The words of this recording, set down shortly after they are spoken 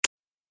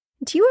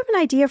Do you have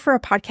an idea for a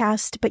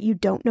podcast, but you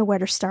don't know where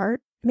to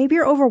start? Maybe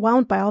you're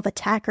overwhelmed by all the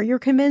tech, or you're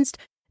convinced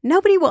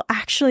nobody will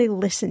actually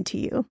listen to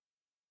you.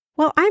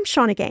 Well, I'm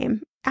Shauna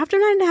Game. After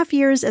 9.5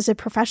 years as a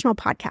professional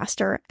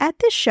podcaster, at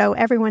this show,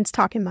 everyone's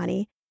talking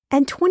money,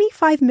 and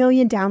 25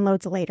 million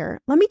downloads later,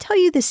 let me tell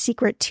you the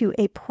secret to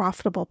a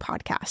profitable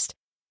podcast.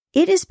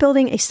 It is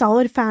building a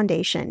solid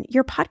foundation,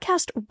 your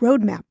podcast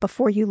roadmap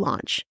before you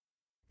launch.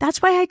 That's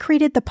why I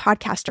created the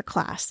Podcaster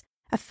Class,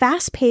 a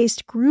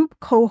fast-paced group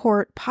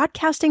cohort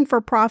podcasting for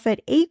profit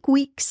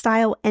 8-week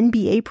style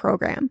MBA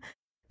program.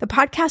 The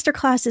Podcaster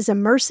Class is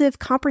immersive,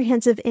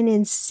 comprehensive, and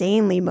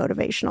insanely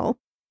motivational.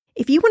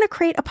 If you want to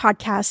create a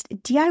podcast,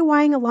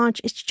 DIYing a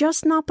launch is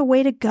just not the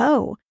way to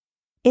go.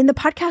 In the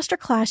Podcaster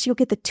Class, you'll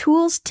get the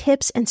tools,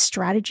 tips, and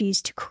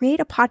strategies to create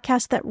a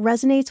podcast that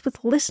resonates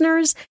with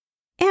listeners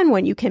and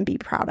one you can be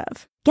proud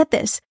of. Get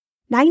this,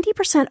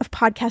 90% of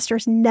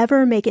podcasters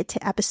never make it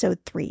to episode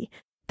 3.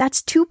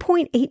 That's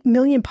 2.8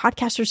 million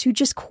podcasters who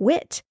just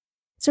quit.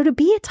 So to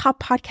be a top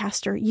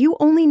podcaster, you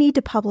only need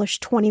to publish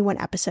 21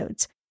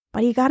 episodes,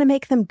 but you got to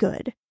make them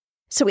good.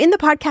 So in the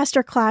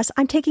Podcaster Class,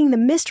 I'm taking the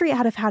mystery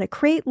out of how to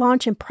create,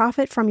 launch, and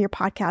profit from your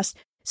podcast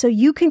so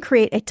you can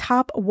create a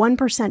top 1%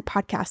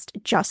 podcast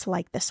just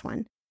like this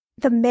one.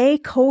 The May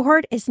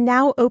cohort is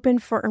now open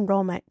for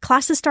enrollment.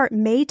 Classes start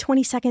May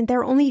 22nd. There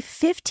are only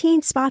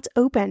 15 spots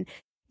open.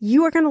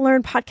 You are going to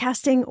learn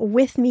podcasting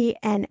with me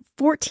and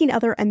 14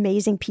 other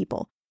amazing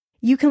people.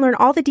 You can learn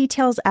all the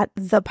details at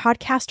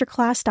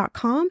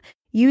thepodcasterclass.com.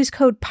 Use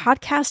code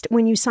PODCAST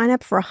when you sign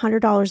up for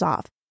 $100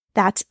 off.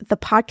 That's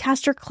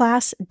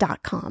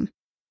thepodcasterclass.com.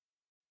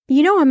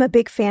 You know I'm a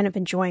big fan of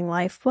enjoying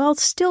life while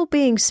still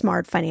being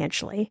smart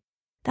financially.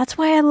 That's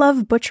why I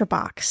love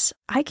ButcherBox.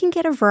 I can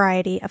get a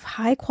variety of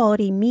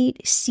high-quality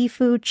meat,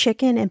 seafood,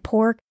 chicken, and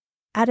pork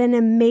at an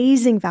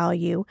amazing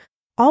value,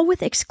 all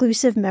with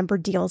exclusive member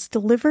deals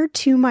delivered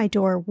to my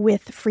door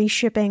with free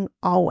shipping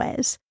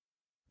always.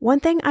 One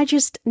thing I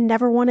just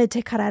never wanted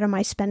to cut out of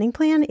my spending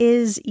plan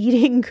is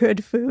eating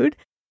good food.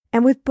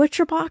 And with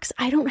ButcherBox,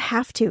 I don't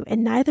have to,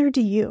 and neither do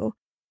you.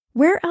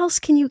 Where else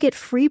can you get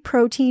free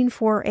protein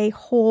for a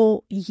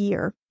whole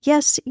year?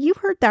 Yes, you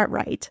heard that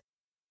right.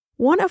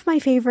 One of my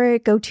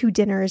favorite go-to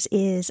dinners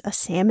is a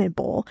salmon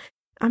bowl.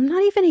 I'm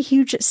not even a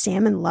huge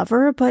salmon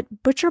lover,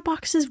 but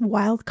ButcherBox's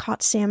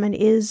wild-caught salmon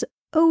is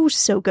oh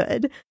so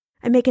good.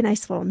 I make a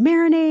nice little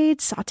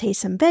marinade, saute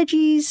some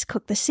veggies,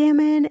 cook the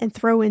salmon, and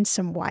throw in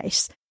some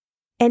rice.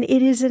 And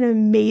it is an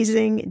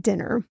amazing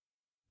dinner.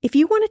 If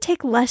you want to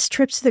take less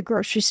trips to the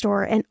grocery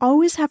store and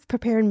always have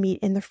prepared meat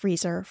in the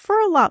freezer for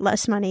a lot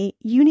less money,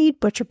 you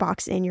need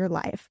ButcherBox in your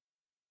life.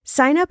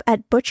 Sign up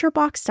at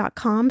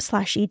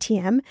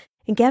butcherbox.com/ETM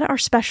and get our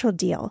special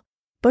deal.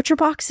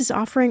 ButcherBox is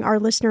offering our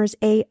listeners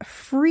a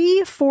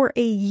free for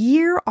a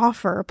year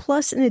offer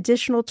plus an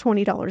additional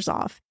 $20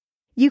 off.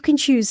 You can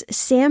choose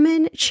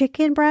salmon,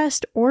 chicken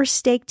breast, or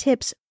steak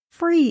tips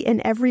free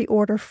in every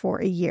order for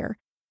a year.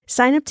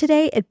 Sign up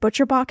today at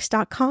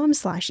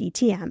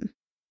butcherbox.com/ETM.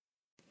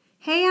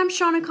 Hey, I'm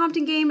Shauna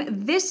Compton Game.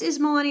 This is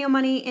Millennial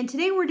Money, and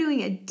today we're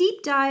doing a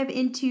deep dive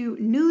into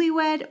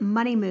newlywed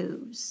money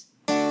moves.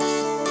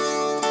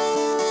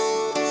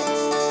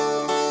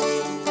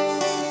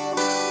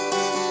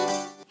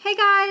 Hey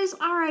guys,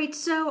 all right,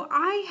 so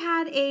I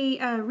had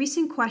a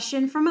recent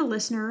question from a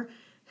listener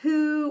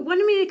who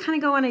wanted me to kind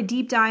of go on a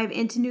deep dive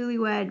into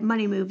newlywed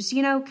money moves,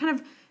 you know, kind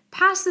of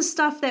past the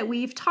stuff that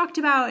we've talked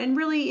about and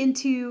really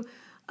into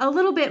a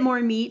little bit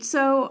more meat.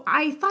 So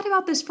I thought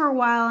about this for a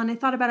while and I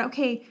thought about,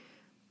 okay,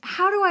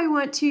 how do I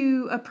want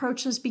to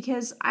approach this?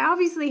 Because I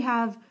obviously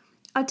have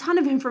a ton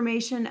of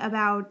information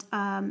about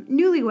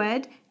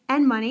newlywed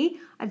and money.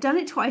 I've done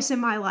it twice in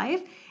my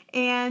life.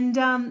 And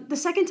the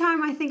second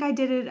time, I think I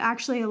did it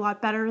actually a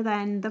lot better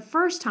than the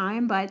first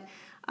time. But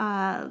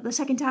the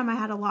second time I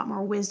had a lot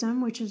more wisdom,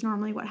 which is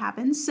normally what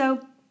happens. So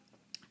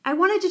I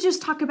wanted to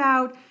just talk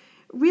about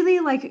really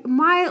like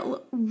my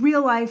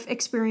real life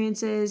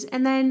experiences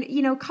and then,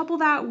 you know, couple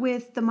that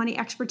with the money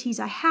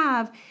expertise I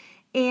have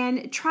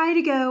and try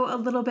to go a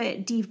little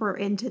bit deeper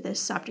into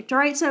this subject. All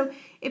right. So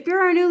if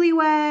you're a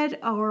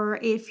newlywed or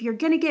if you're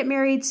going to get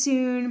married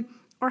soon,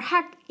 or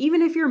heck,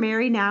 even if you're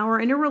married now or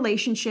in a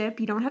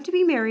relationship, you don't have to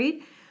be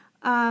married.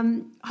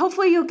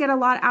 Hopefully you'll get a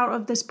lot out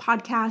of this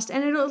podcast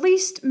and it'll at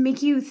least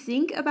make you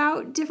think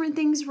about different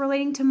things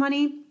relating to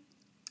money.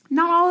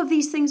 Not all of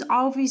these things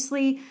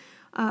obviously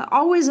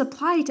always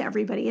apply to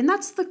everybody. And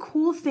that's the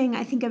cool thing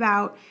I think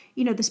about,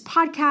 you know, this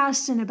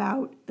podcast and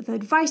about the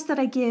advice that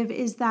I give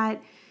is that,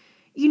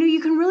 you know,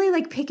 you can really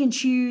like pick and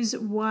choose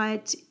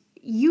what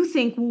you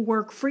think will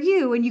work for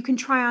you. And you can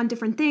try on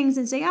different things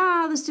and say,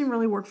 this didn't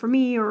really work for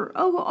me. Or,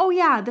 oh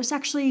yeah, this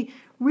actually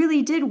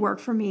really did work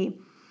for me.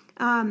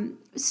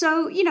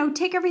 So, you know,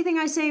 take everything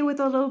I say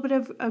with a little bit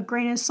of a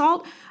grain of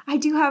salt. I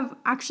do have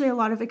actually a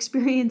lot of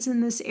experience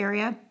in this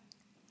area.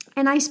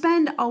 And I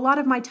spend a lot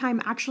of my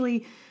time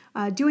actually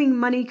doing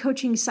money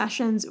coaching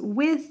sessions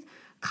with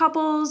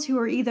couples who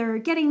are either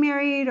getting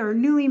married or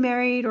newly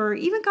married, or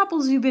even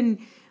couples who've been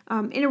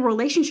in a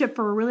relationship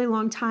for a really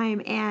long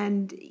time.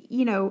 And,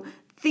 you know,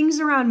 things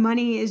around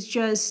money it's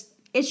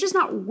just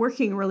not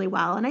working really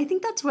well. And I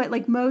think that's what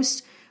like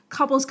most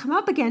couples come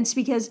up against,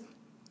 because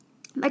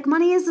like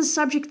money is the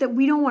subject that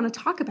we don't want to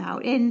talk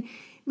about. And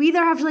we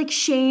either have like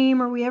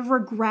shame or we have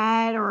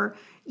regret, or,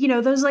 you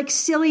know, those like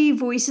silly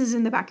voices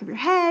in the back of your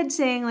head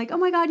saying like, oh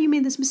my God, you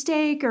made this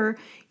mistake, or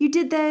you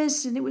did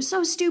this and it was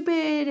so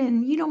stupid,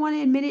 and you don't want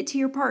to admit it to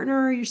your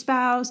partner or your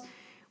spouse.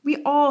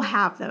 We all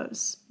have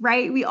those,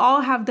 right? We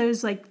all have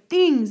those like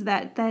things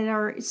that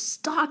are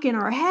stuck in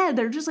our head.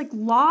 They're just like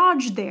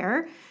lodged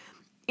there.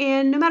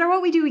 And no matter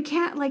what we do, we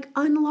can't like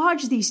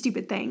unlodge these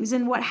stupid things.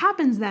 And what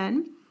happens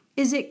then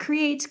is it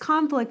creates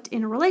conflict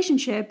in a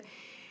relationship.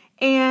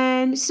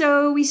 And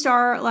so we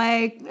start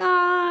like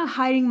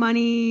hiding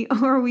money,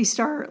 or we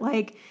start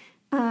like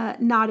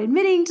not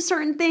admitting to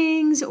certain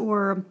things,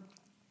 or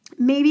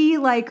maybe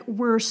like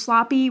we're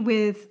sloppy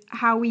with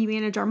how we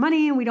manage our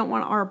money and we don't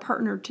want our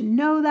partner to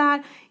know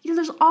that. You know,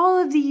 there's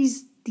all of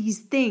these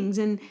things.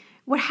 And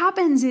what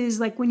happens is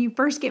like when you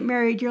first get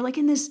married, you're like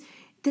in this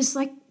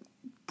like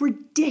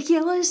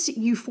ridiculous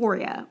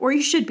euphoria, or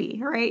you should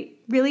be, right?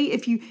 Really,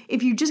 if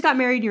you just got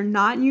married, you're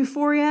not in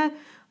euphoria.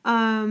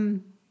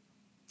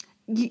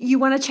 You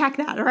want to check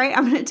that, all right?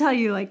 I'm going to tell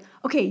you, like,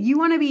 okay, you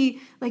want to be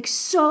like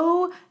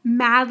so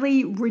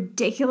madly,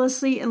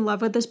 ridiculously in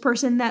love with this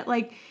person that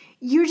like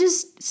you're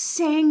just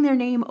saying their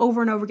name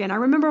over and over again. I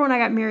remember when I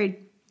got married,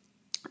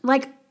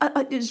 like,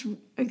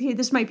 okay,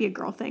 this might be a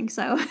girl thing,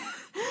 so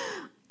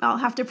I'll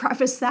have to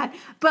preface that.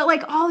 But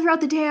like all throughout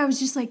the day, I was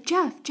just like,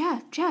 Jeff,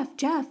 Jeff, Jeff,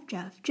 Jeff,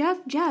 Jeff,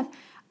 Jeff, Jeff.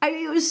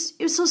 It was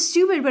so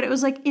stupid, but it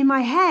was like in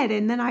my head.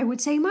 And then I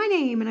would say my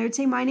name, and I would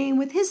say my name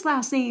with his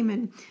last name,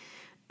 and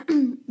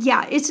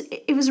yeah,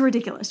 it was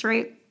ridiculous,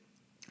 right?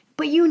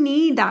 But you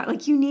need that.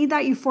 Like you need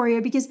that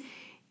euphoria, because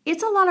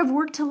it's a lot of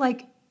work to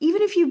like,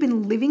 even if you've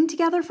been living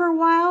together for a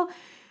while,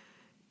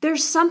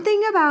 there's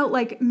something about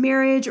like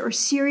marriage or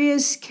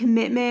serious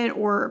commitment,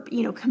 or,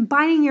 you know,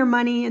 combining your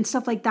money and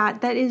stuff like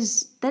that, that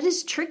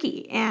is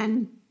tricky.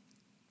 And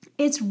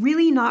it's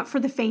really not for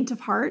the faint of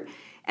heart.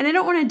 And I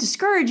don't want to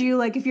discourage you.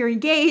 Like if you're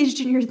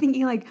engaged and you're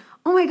thinking like,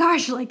 oh my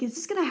gosh, like, is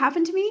this going to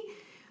happen to me?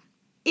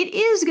 It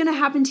is going to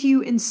happen to you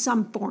in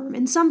some form.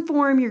 In some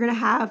form, you're going to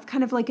have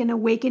kind of like an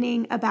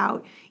awakening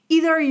about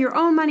either your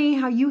own money,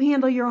 how you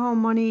handle your own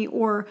money,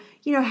 or,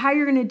 you know, how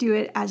you're going to do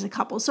it as a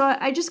couple. So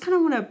I just kind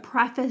of want to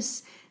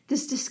preface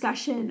this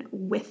discussion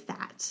with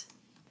that.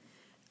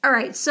 All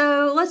right,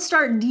 so let's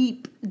start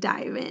deep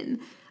dive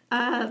in.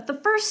 The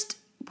first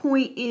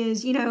point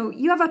is, you know,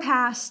 you have a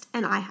past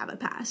and I have a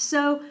past.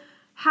 So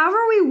however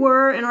we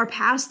were in our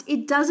past,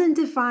 it doesn't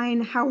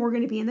define how we're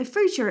going to be in the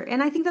future.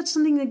 And I think that's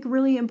something like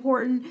really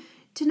important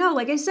to know.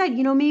 Like I said,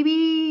 you know, maybe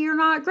you're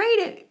not great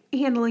at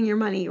handling your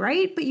money,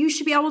 right? But you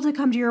should be able to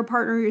come to your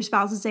partner or your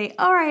spouse and say,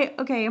 all right,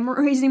 okay, I'm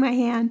raising my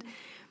hand.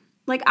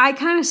 Like I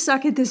kind of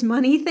suck at this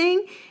money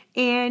thing.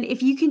 And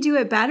if you can do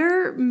it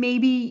better,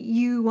 maybe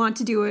you want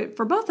to do it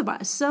for both of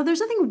us. So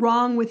there's nothing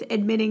wrong with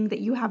admitting that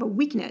you have a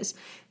weakness.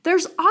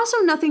 There's also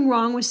nothing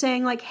wrong with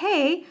saying like,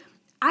 hey,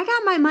 I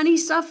got my money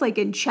stuff like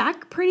in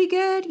check pretty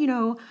good. You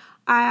know,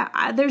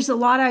 I there's a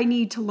lot I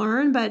need to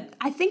learn, but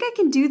I think I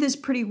can do this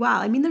pretty well.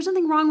 I mean, there's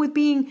nothing wrong with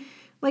being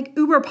like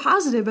uber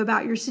positive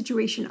about your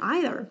situation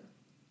either.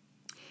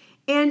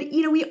 And,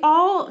 you know, we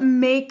all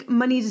make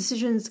money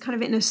decisions kind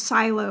of in a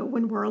silo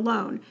when we're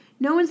alone.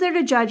 No one's there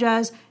to judge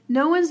us.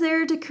 No one's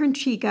there to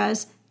critique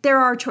us. There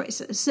are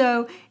choices.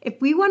 So if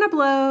we want to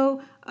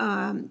blow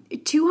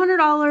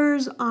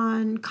 $200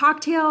 on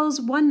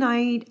cocktails one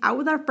night out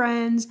with our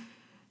friends,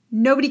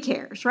 nobody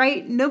cares,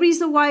 right? Nobody's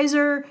the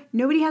wiser.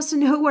 Nobody has to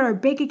know what our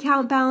bank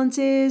account balance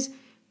is.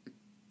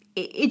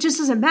 It just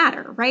doesn't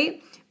matter,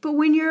 right? But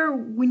when you're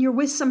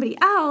with somebody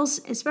else,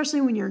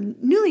 especially when you're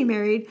newly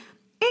married,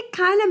 it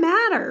kind of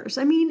matters.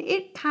 I mean,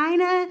 it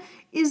kind of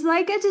is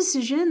like a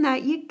decision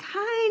that you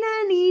kind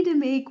of need to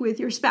make with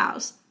your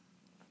spouse.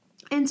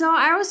 And so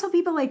I always tell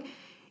people, like,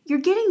 you're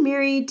getting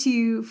married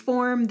to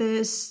form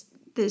this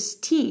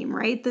team,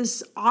 right?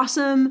 This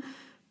awesome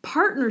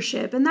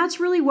partnership. And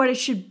that's really what it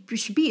should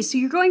be. So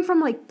you're going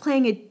from like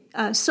playing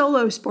a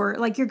solo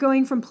sport, like you're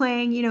going from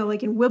playing, you know,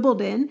 like in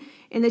Wimbledon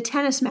in the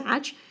tennis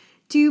match,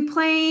 to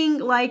playing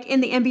like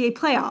in the NBA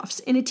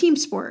playoffs in a team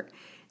sport.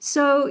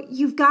 So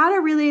you've got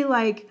to really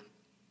like,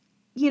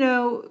 you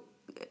know,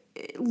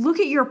 look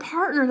at your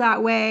partner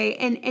that way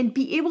and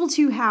be able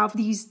to have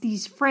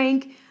these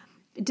frank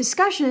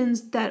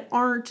discussions that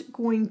aren't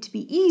going to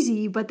be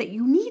easy, but that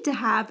you need to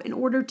have in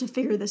order to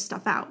figure this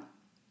stuff out.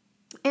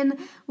 And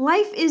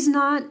life is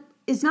not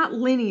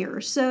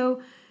linear.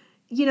 So,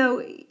 you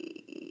know,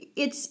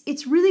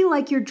 it's really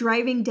like you're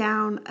driving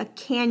down a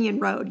canyon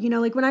road. You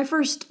know, like when I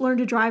first learned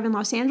to drive in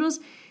Los Angeles,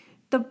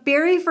 the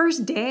very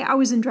first day I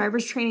was in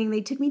driver's training,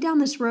 they took me down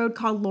this road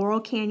called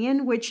Laurel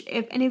Canyon, which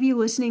if any of you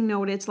listening know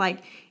what it's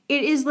like,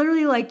 it is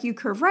literally like you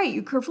curve right,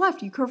 you curve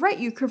left, you curve right,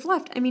 you curve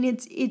left. I mean,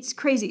 it's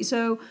crazy.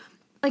 So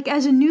like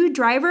as a new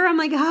driver, I'm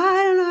like,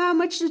 I don't know how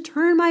much to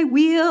turn my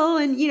wheel.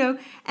 And, you know,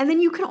 and then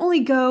you can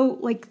only go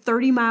like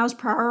 30 miles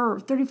per hour or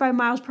 35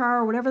 miles per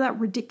hour or whatever that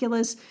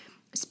ridiculous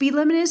speed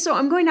limit is. So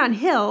I'm going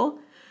downhill,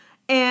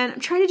 and I'm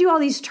trying to do all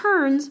these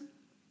turns,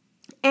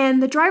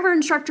 and the driver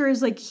instructor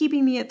is like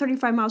keeping me at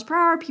 35 miles per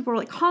hour. People are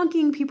like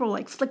honking, people are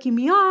like flicking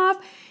me off.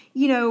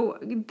 You know,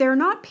 they're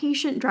not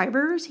patient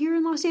drivers here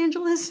in Los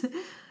Angeles,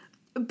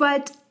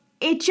 but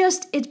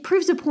it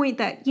proves the point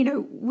that, you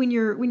know, when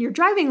you're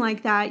driving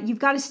like that, you've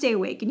got to stay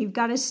awake and you've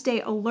got to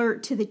stay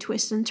alert to the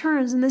twists and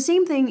turns. And the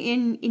same thing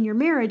in your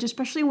marriage,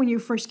 especially when you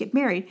first get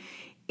married.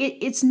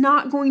 It's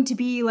not going to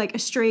be like a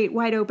straight,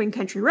 wide open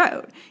country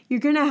road. You're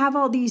going to have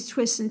all these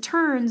twists and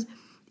turns,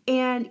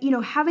 and, you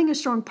know, having a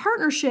strong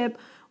partnership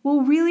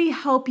will really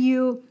help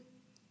you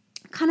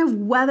kind of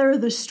weather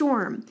the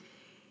storm.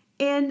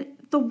 And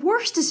the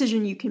worst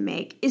decision you can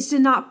make is to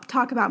not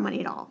talk about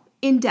money at all,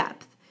 in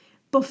depth,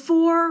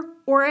 before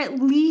or at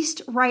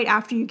least right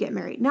after you get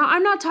married. Now,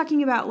 I'm not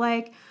talking about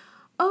like,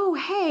 oh,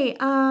 hey,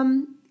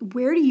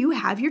 where do you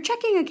have your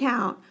checking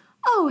account?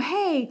 Oh,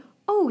 hey,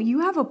 you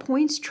have a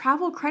points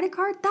travel credit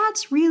card?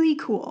 That's really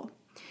cool.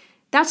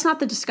 That's not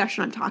the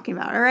discussion I'm talking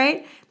about, all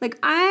right? Like,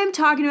 I'm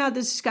talking about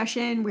this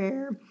discussion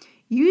where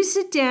you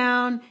sit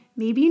down,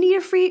 maybe you need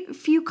a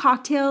few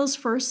cocktails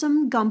for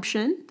some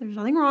gumption. There's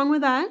nothing wrong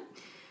with that.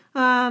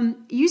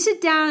 You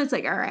sit down, it's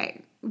like, all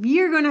right,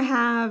 we are going to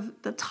have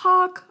the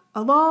talk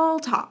of all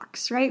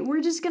talks, right?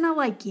 We're just going to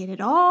like get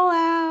it all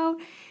out,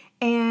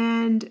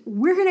 and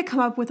we're going to come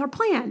up with our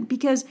plan.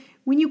 Because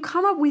when you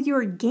come up with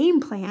your game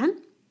plan,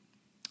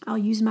 I'll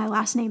use my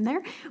last name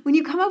there. When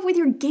you come up with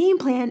your game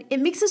plan, it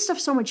makes this stuff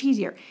so much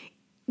easier.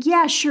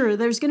 Yeah, sure,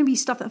 there's going to be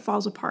stuff that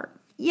falls apart.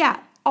 Yeah,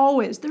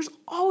 always. There's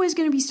always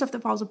going to be stuff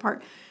that falls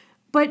apart.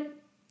 But,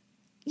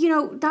 you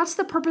know, that's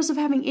the purpose of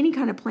having any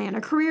kind of plan,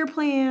 a career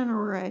plan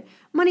or a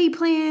money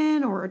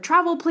plan or a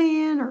travel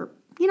plan or,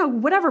 you know,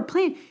 whatever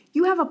plan.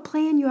 You have a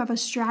plan, you have a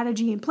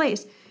strategy in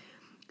place.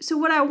 So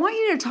what I want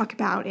you to talk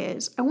about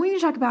is, I want you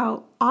to talk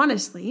about,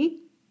 honestly,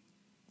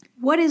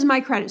 what is my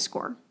credit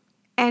score?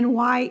 And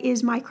why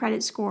is my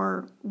credit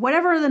score,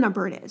 whatever the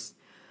number it is?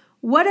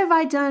 What have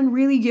I done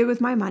really good with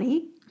my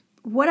money?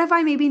 What have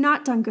I maybe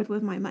not done good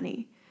with my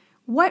money?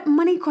 What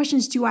money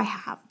questions do I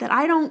have that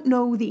I don't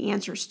know the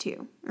answers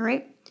to? All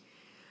right.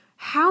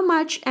 How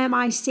much am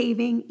I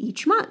saving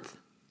each month?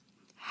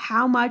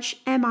 How much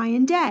am I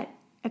in debt?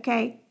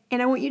 Okay.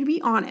 And I want you to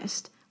be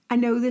honest. I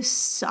know this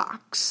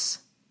sucks.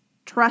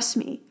 Trust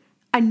me.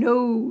 I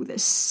know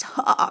this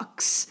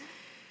sucks.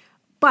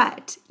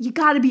 But you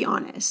got to be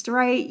honest,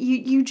 right?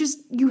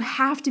 You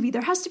have to be.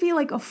 There has to be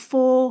like a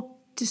full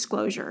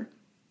disclosure.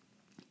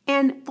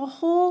 And the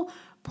whole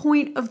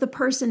point of the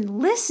person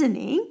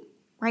listening,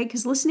 right?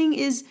 Because listening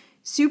is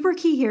super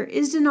key here,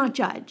 is to not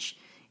judge,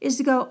 is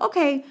to go,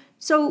 okay,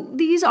 so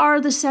these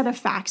are the set of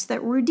facts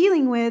that we're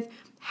dealing with.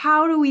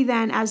 How do we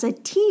then, as a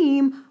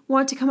team,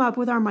 want to come up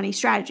with our money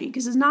strategy?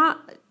 Because it's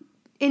not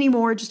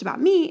anymore just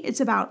about me, it's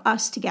about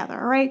us together,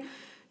 all right?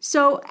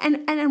 So,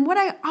 and what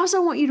I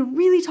also want you to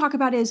really talk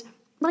about is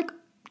like,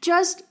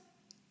 just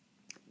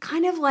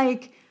kind of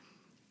like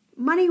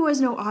money was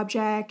no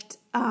object,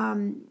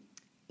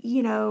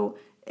 you know,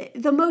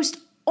 the most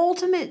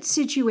ultimate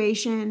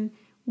situation.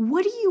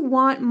 What do you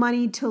want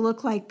money to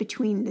look like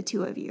between the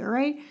two of you, all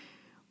right?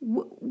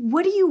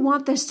 What do you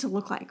want this to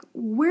look like?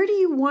 Where do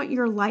you want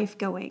your life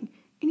going?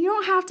 And you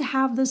don't have to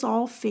have this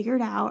all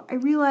figured out. I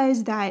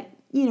realize that,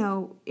 you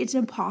know, it's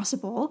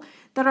impossible,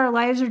 that our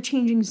lives are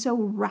changing so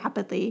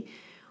rapidly.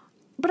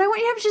 But I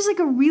want you to have just like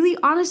a really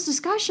honest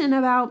discussion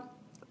about,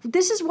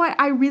 this is what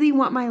I really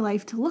want my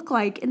life to look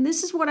like, and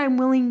this is what I'm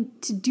willing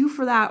to do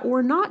for that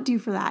or not do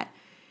for that.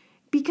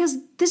 Because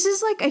this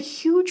is like a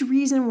huge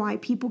reason why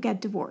people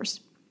get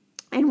divorced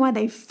and why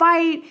they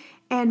fight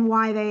and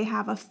why they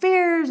have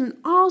affairs and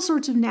all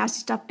sorts of nasty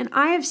stuff. And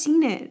I have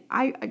seen it.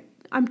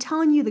 I'm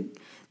telling you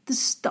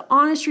the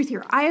honest truth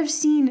here. I have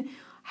seen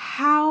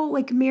how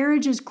like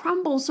marriages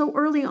crumble so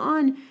early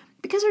on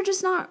because they're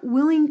just not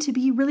willing to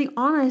be really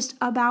honest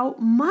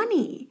about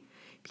money,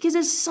 because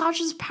it's such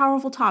a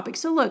powerful topic.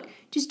 So look,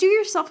 just do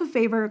yourself a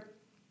favor,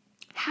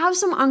 have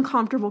some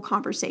uncomfortable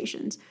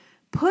conversations,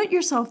 put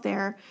yourself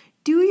there,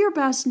 do your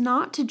best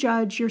not to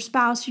judge your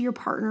spouse or your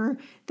partner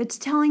that's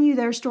telling you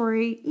their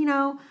story, you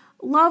know,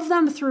 love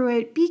them through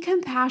it, be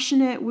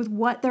compassionate with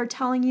what they're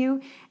telling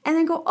you, and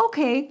then go,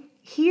 okay,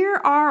 here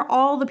are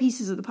all the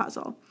pieces of the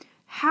puzzle.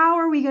 How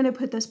are we going to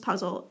put this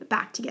puzzle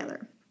back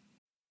together?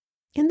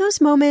 In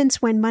those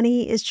moments when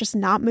money is just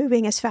not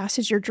moving as fast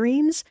as your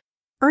dreams,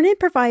 Earnin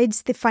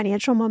provides the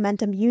financial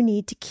momentum you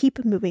need to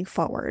keep moving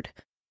forward.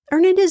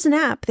 Earnin is an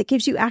app that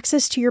gives you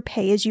access to your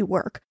pay as you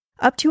work,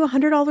 up to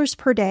 $100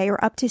 per day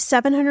or up to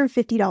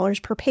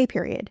 $750 per pay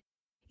period.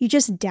 You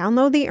just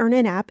download the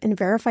Earnin app and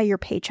verify your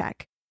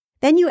paycheck.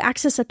 Then you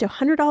access up to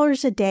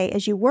 $100 a day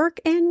as you work,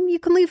 and you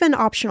can leave an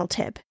optional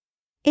tip.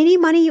 Any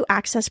money you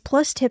access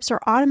plus tips are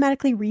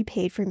automatically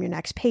repaid from your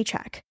next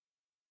paycheck.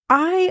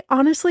 I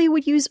honestly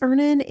would use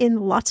Earnin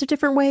in lots of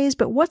different ways,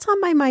 but what's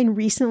on my mind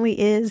recently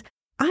is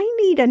I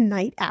need a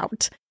night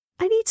out.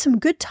 I need some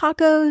good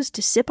tacos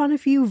to sip on a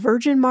few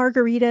virgin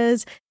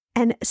margaritas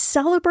and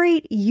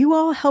celebrate you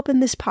all helping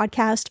this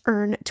podcast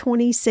earn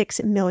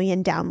 26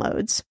 million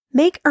downloads.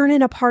 Make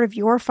Earnin a part of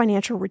your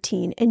financial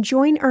routine and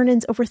join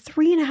Earnin's over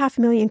 3.5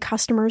 million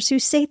customers who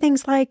say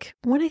things like,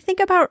 when I think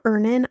about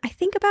Earnin, I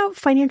think about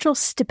financial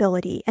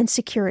stability and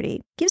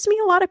security. Gives me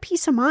a lot of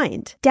peace of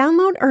mind.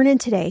 Download Earnin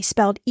today,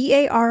 spelled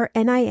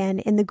EARNIN,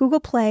 in the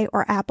Google Play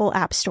or Apple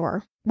App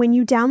Store. When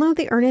you download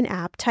the Earnin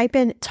app, type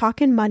in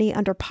Talkin' Money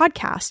under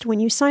podcast when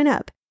you sign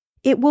up.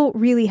 It will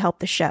really help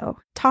the show.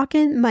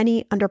 Talkin'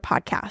 Money under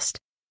podcast.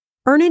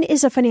 Earnin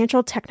is a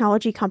financial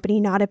technology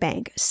company, not a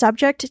bank,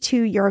 subject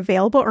to your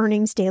available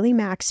earnings, daily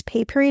max,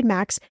 pay period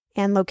max,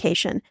 and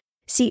location.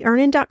 See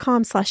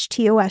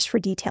earnin.com/TOS for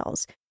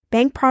details.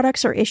 Bank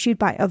products are issued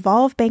by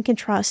Evolve Bank and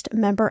Trust,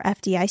 member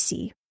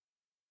FDIC.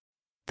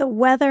 The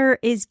weather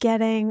is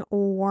getting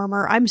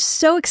warmer. I'm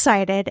so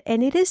excited,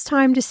 and it is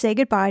time to say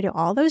goodbye to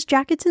all those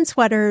jackets and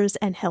sweaters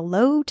and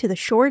hello to the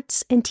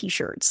shorts and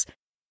t-shirts.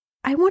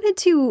 I wanted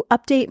to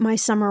update my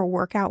summer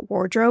workout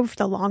wardrobe for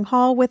the long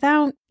haul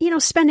without,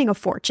 spending a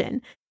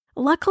fortune.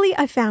 Luckily,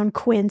 I found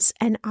Quince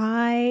and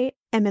I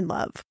am in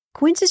love.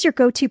 Quince is your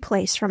go-to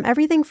place from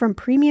everything from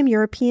premium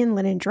European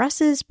linen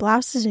dresses,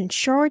 blouses, and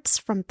shorts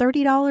from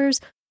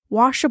 $30,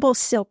 washable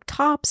silk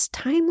tops,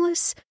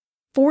 timeless,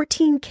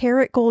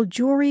 14-karat gold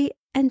jewelry,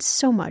 and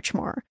so much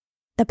more.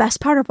 The best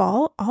part of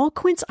all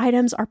Quince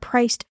items are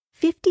priced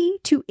 50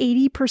 to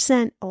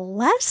 80%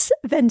 less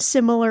than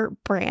similar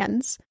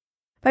brands.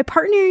 By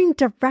partnering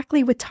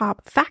directly with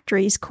top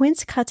factories,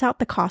 Quince cuts out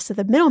the cost of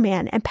the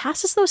middleman and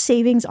passes those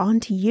savings on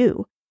to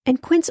you.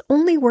 And Quince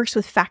only works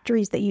with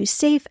factories that use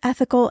safe,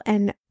 ethical,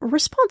 and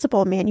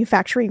responsible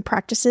manufacturing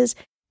practices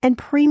and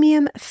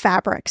premium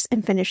fabrics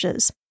and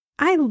finishes.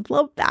 I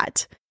love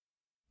that.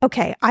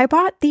 Okay, I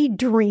bought the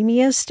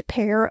dreamiest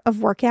pair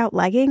of workout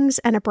leggings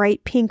and a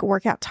bright pink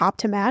workout top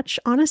to match.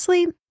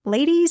 Honestly,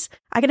 ladies,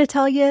 I gotta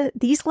tell you,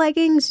 these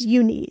leggings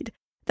you need.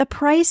 The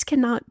price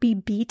cannot be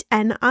beat,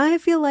 and I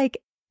feel like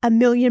 $1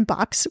 million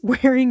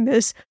wearing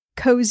this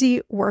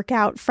cozy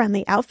workout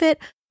friendly outfit.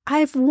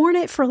 I've worn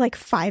it for like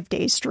 5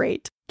 days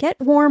straight. Get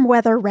warm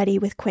weather ready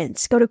with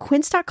Quince. Go to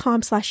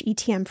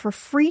quince.com/ETM for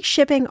free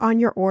shipping on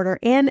your order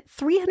and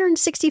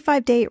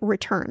 365-day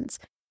returns.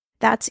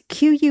 That's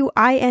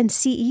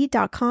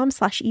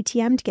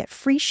QUINCE.com/ETM to get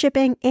free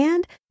shipping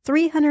and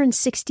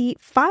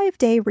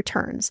 365-day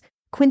returns.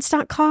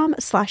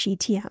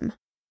 Quince.com/ETM.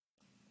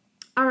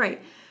 All right.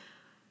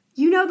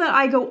 You know that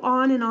I go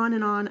on and on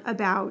and on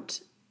about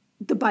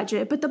the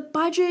budget, but the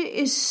budget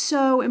is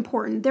so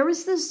important. There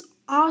was this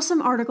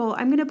awesome article.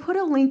 I'm going to put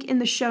a link in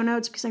the show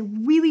notes because I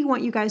really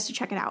want you guys to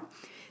check it out.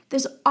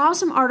 This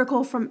awesome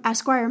article from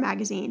Esquire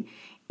magazine,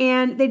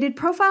 and they did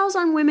profiles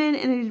on women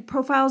and they did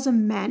profiles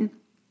on men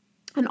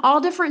and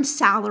all different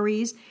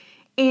salaries.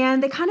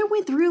 And they kind of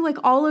went through like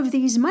all of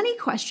these money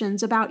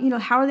questions about,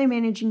 how are they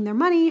managing their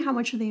money? How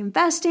much are they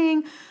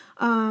investing?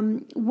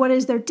 What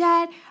is their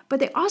debt?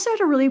 But they also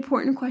had a really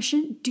important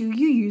question. Do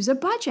you use a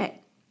budget?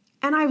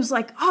 And I was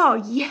like, oh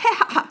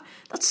yeah,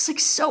 that's like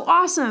so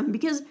awesome,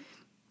 because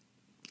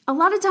a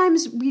lot of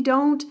times we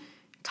don't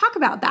talk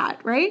about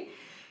that, right?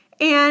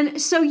 And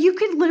so you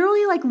could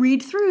literally like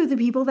read through the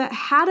people that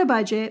had a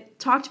budget,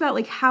 talked about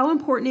like how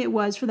important it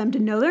was for them to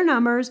know their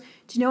numbers,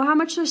 to know how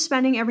much they're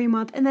spending every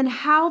month, and then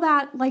how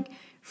that like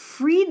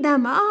freed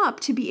them up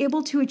to be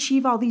able to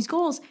achieve all these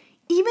goals.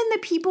 Even the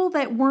people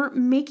that weren't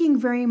making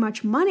very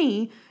much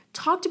money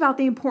talked about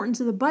the importance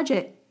of the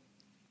budget.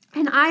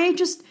 And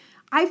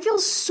I feel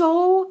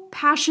so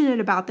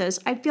passionate about this.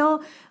 I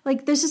feel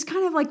like this is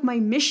kind of like my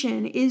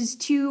mission, is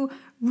to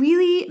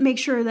really make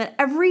sure that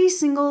every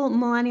single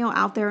millennial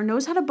out there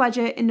knows how to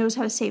budget and knows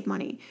how to save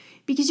money,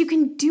 because you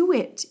can do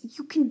it.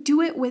 You can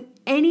do it with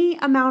any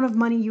amount of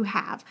money you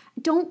have.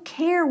 I don't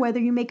care whether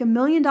you make $1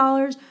 million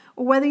or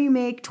whether you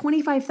make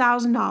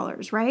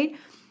 $25,000, right?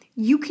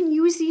 You can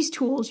use these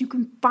tools. You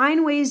can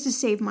find ways to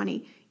save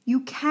money. You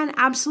can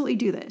absolutely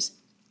do this.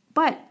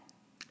 But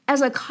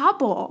as a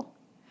couple,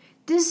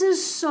 this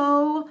is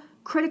so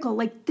critical.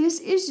 Like, this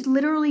is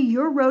literally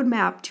your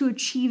roadmap to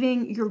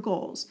achieving your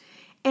goals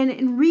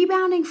and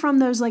rebounding from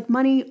those like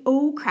money,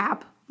 oh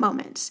crap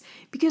moments,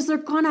 because they're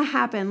gonna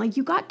happen. Like,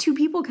 you got two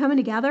people coming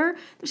together,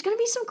 there's gonna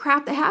be some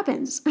crap that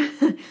happens.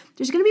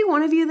 There's gonna be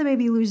one of you that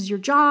maybe loses your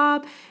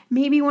job.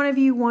 Maybe one of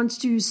you wants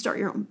to start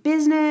your own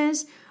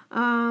business.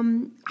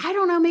 I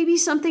don't know, maybe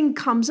something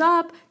comes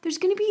up. There's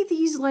gonna be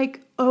these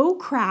like, oh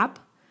crap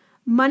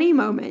money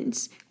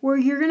moments where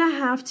you're gonna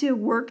have to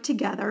work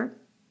together.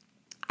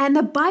 And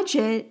the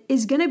budget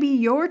is gonna be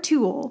your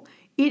tool.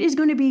 It is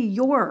gonna be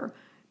your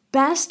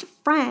best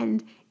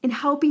friend in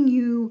helping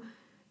you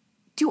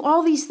do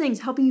all these things,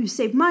 helping you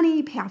save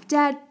money, pay off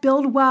debt,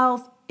 build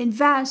wealth,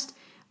 invest,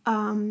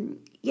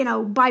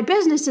 buy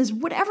businesses,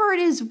 whatever it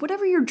is,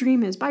 whatever your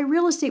dream is, buy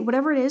real estate,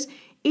 whatever it is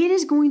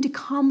going to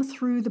come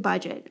through the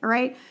budget, all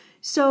right?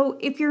 So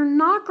if you're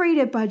not great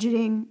at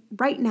budgeting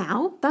right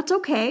now, that's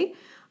okay.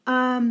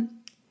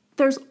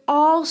 There's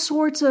all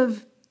sorts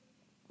of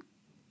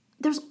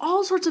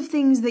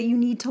things that you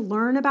need to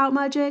learn about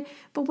budget,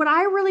 but what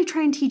I really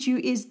try and teach you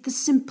is the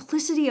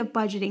simplicity of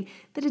budgeting,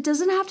 that it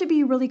doesn't have to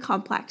be really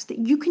complex, that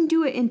you can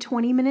do it in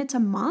 20 minutes a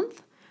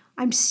month.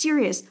 I'm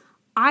serious.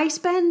 I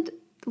spend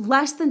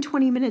less than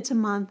 20 minutes a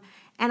month,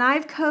 and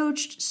I've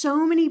coached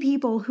so many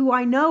people who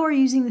I know are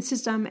using the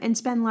system and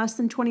spend less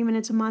than 20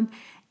 minutes a month,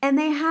 and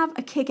they have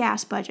a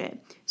kick-ass budget.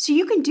 So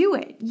you can do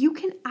it. You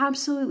can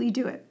absolutely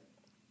do it.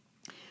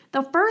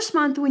 The first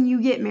month when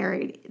you get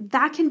married,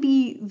 that can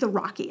be the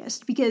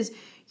rockiest because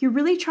you're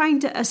really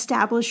trying to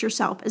establish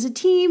yourself as a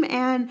team.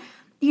 And,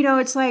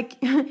 it's like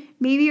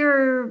maybe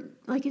you're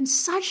like in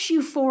such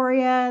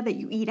euphoria that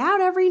you eat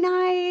out every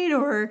night.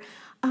 Or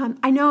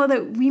I know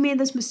that we made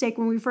this mistake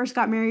when we first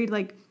got married.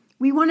 Like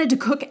we wanted to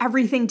cook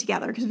everything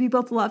together because we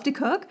both love to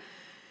cook.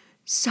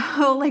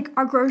 So like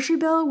our grocery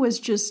bill was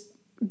just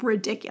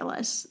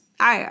ridiculous.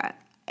 I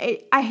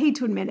hate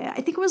to admit it. I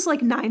think it was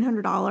like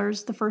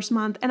 $900 the first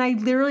month. And I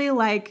literally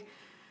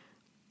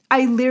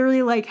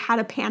had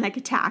a panic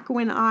attack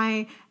when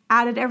I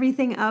added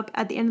everything up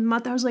at the end of the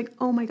month. I was like,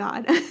 oh my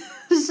God,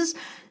 this is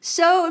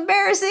so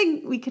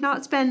embarrassing. We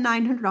cannot spend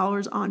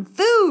 $900 on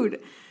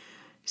food.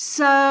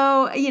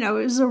 So, it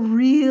was a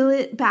reel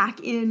it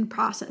back in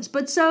process.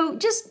 But so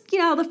just,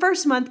 the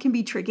first month can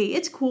be tricky.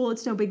 It's cool.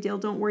 It's no big deal.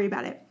 Don't worry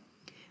about it.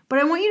 But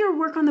I want you to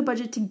work on the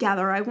budget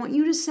together. I want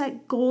you to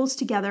set goals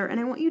together, and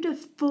I want you to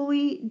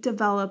fully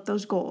develop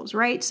those goals,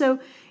 right? So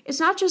it's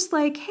not just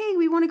like, hey,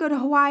 we want to go to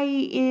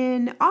Hawaii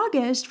in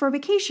August for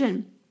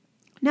vacation.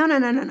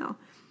 No.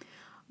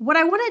 What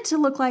I want it to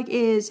look like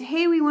is,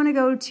 hey, we want to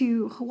go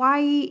to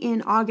Hawaii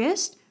in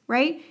August,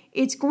 right?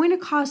 It's going to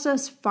cost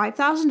us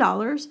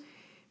 $5,000.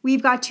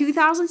 We've got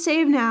 $2,000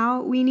 saved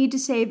now. We need to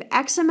save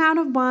X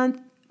amount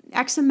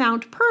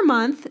per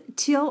month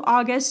till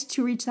August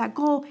to reach that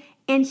goal.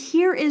 And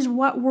here is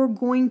what we're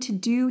going to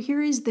do.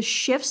 Here is the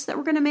shifts that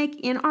we're going to make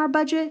in our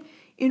budget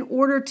in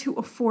order to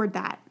afford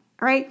that.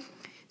 All right.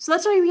 So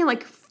that's what I mean,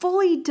 like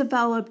fully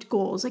developed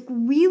goals, like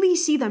really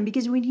see them,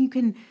 because when you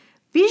can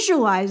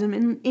visualize them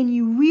and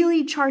you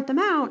really chart them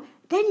out,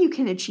 then you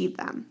can achieve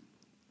them.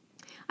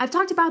 I've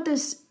talked about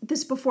this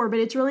before, but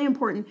it's really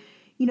important.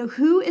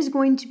 Who is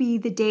going to be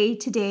the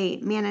day-to-day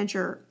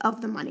manager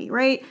of the money,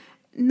 right?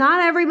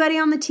 Not everybody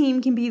on the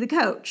team can be the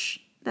coach.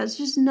 That's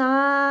just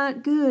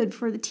not good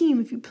for the team.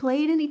 If you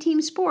played any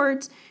team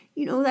sports,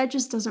 that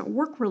just doesn't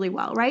work really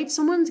well, right?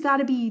 Someone's got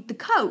to be the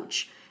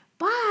coach.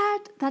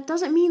 But that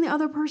doesn't mean the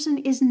other person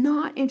is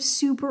not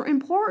super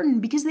important,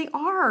 because they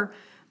are.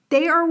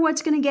 They are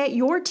what's going to get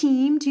your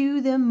team to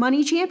the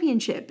money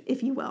championship,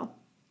 if you will.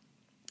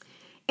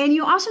 And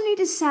you also need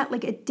to set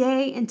like a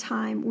day and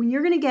time when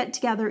you're going to get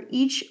together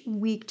each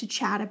week to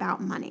chat about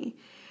money.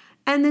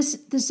 And this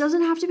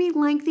doesn't have to be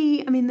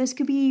lengthy. I mean, this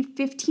could be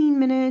 15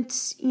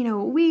 minutes, a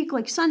week,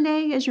 like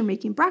Sunday as you're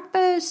making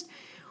breakfast,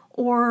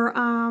 or,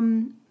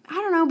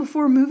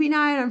 before movie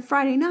night on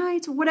Friday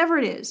nights, whatever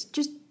it is.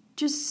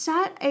 Just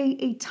set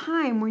a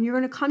time when you're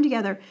going to come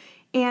together.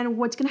 And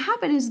what's going to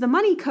happen is the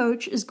money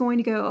coach is going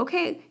to go,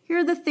 okay, here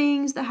are the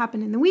things that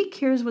happen in the week.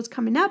 Here's what's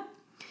coming up.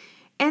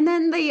 And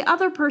then the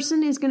other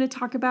person is going to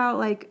talk about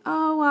like,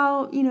 oh,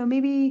 well,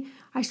 maybe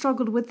I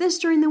struggled with this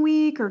during the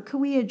week, or could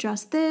we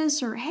adjust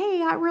this? Or,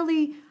 hey, I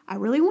really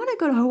want to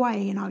go to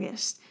Hawaii in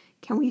August.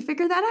 Can we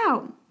figure that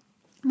out?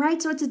 Right?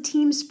 So it's a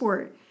team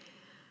sport.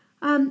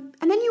 And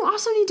then you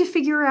also need to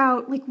figure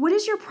out like, what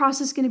is your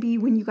process going to be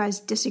when you guys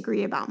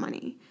disagree about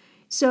money?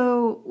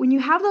 So when you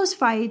have those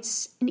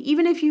fights, and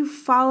even if you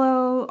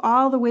follow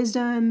all the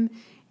wisdom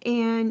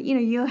and,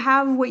 you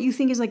have what you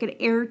think is like an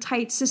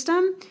airtight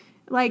system,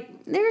 like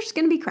there's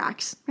going to be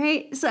cracks,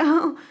 right?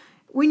 So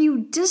when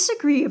you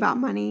disagree about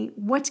money,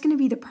 what's going to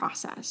be the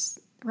process,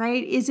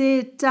 right? Is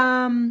it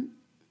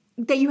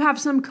that you have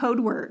some code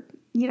word,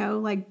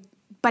 like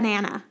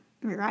banana,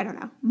 or I don't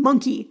know,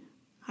 monkey.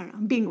 I don't know,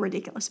 I'm being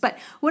ridiculous, but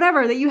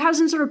whatever, that you have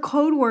some sort of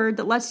code word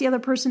that lets the other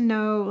person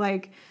know,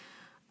 like,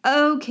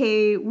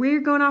 okay, we're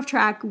going off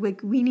track,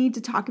 like we need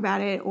to talk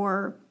about it,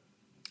 or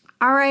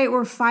all right,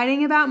 we're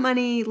fighting about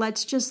money,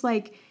 let's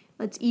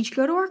each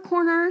go to our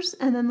corners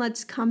and then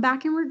let's come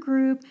back and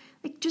regroup.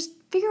 Like just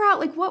figure out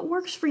like what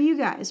works for you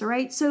guys, all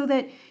right? So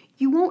that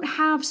you won't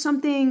have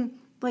something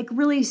like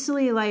really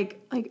silly like,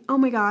 oh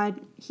my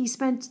God, he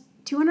spent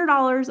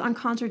 $200 on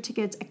concert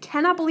tickets. I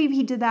cannot believe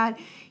he did that.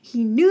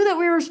 He knew that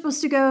we were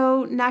supposed to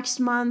go next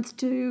month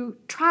to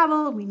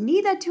travel. We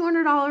need that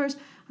 $200.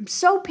 I'm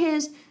so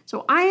pissed.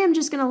 So I am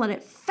just going to let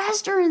it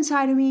fester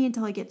inside of me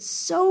until it gets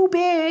so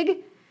big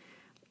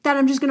that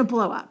I'm just going to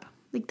blow up.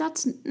 Like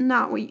that's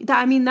not what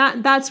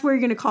that's where you're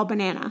going to call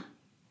banana.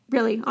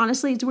 Really,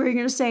 honestly, it's where you're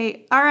going to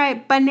say, all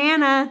right,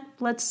 banana,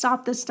 let's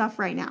stop this stuff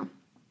right now.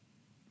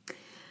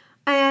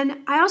 And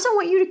I also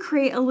want you to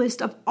create a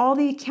list of all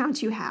the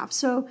accounts you have.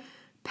 So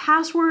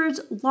passwords,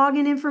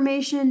 login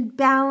information,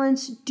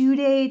 balance, due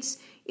dates,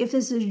 if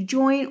this is a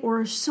joint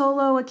or a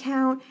solo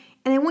account.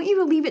 And I want you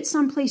to leave it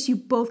someplace you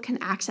both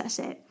can access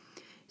it.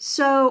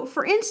 So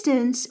for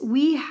instance,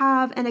 we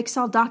have an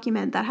Excel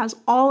document that has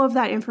all of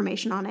that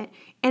information on it,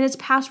 and it's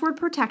password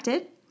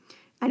protected.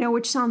 I know,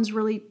 which sounds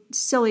really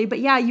silly, but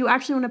yeah, you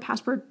actually want to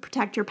password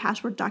protect your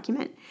password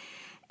document.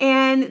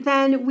 And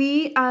then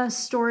we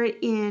store it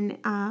in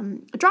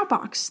a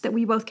Dropbox that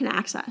we both can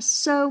access.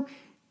 So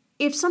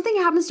if something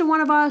happens to one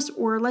of us,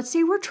 or let's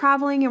say we're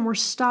traveling and we're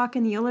stuck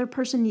and the other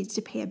person needs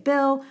to pay a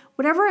bill,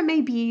 whatever it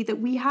may be, that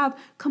we have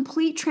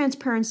complete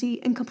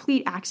transparency and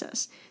complete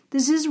access.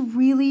 This is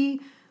really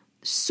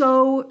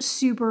so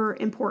super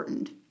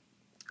important.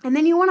 And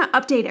then you want to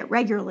update it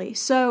regularly.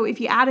 So if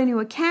you add a new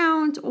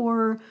account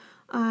or,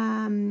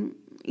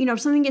 if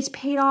something gets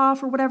paid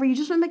off or whatever, you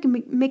just want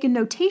to make a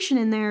notation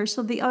in there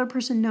so the other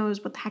person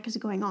knows what the heck is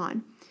going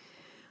on.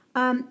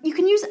 You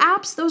can use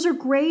apps. Those are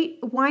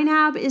great.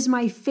 YNAB is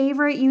my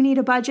favorite. You need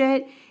a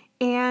budget.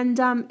 And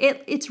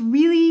it's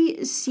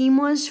really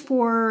seamless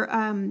for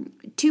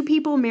two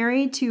people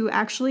married to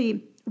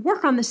actually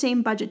work on the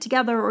same budget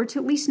together, or to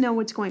at least know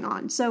what's going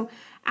on. So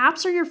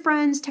apps are your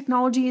friends.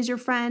 Technology is your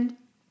friend.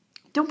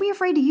 Don't be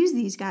afraid to use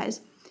these,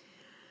 guys.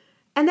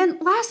 And then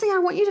lastly, I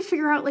want you to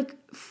figure out,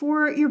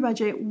 for your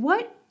budget,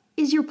 what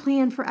is your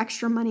plan for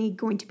extra money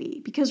going to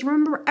be? Because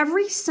remember,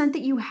 every cent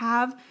that you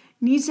have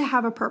needs to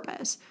have a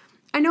purpose.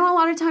 I know a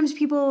lot of times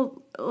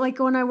people,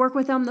 when I work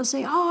with them, they'll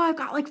say, oh, I've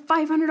got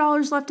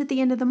 $500 left at the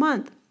end of the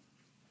month.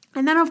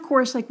 And then, of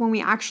course, when we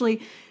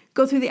actually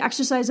go through the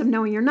exercise of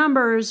knowing your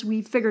numbers,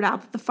 we figured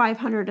out that the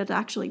 500 had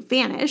actually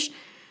vanished.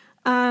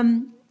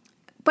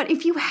 But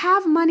if you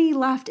have money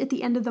left at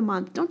the end of the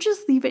month, don't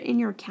just leave it in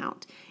your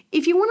account.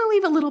 If you want to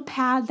leave a little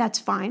pad, that's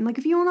fine.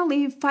 If you want to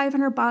leave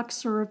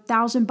 $500 or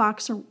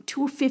 $1,000 or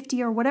 $250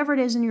 or whatever it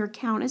is in your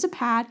account as a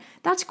pad,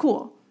 that's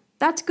cool.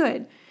 That's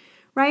good,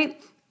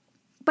 right?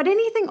 But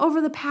anything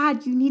over the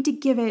pad, you need to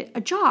give it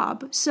a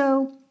job.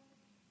 So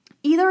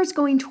either it's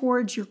going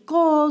towards your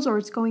goals, or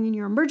it's going in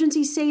your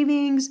emergency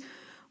savings,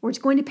 or it's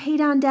going to pay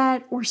down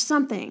debt or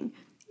something.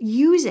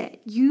 Use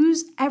it.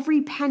 Use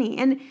every penny.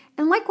 And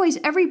likewise,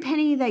 every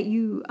penny that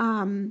you,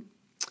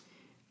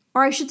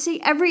 or I should say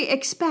every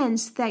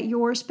expense that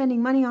you're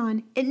spending money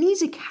on, it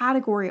needs a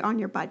category on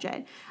your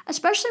budget,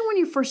 especially when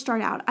you first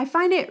start out. I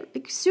find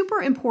it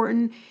super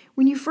important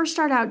when you first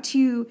start out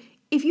to,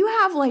 if you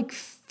have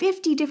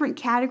 50 different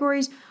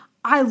categories,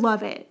 I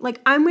love it.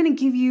 I'm going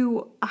to give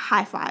you a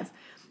high five,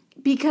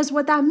 because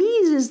what that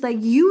means is that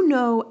you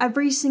know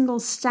every single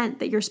cent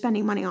that you're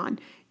spending money on.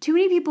 Too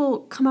many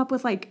people come up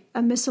with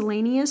a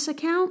miscellaneous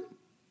account,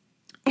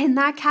 and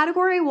that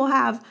category will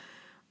have,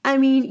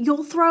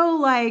 you'll throw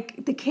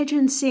the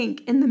kitchen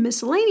sink in the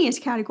miscellaneous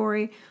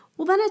category.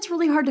 Well, then it's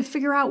really hard to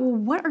figure out,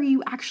 what are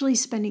you actually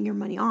spending your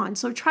money on?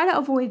 So try to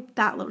avoid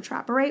that little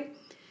trap, all right?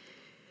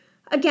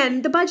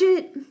 Again, the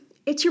budget,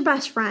 it's your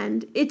best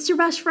friend. It's your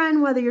best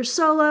friend whether you're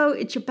solo.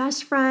 It's your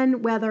best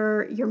friend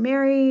whether you're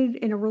married,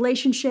 in a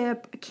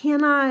relationship. I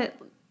cannot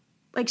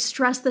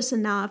stress this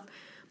enough.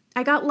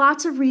 I got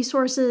lots of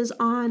resources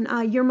on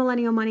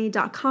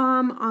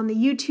yourmillennialmoney.com, on the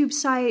YouTube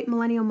site,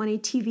 Millennial Money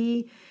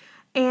TV,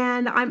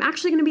 and I'm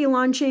actually going to be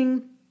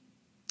launching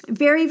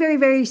very, very,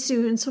 very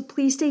soon, so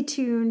please stay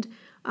tuned.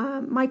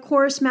 My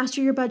course,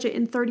 Master Your Budget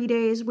in 30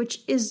 Days,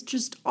 which is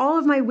just all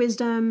of my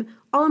wisdom,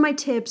 all of my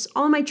tips,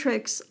 all of my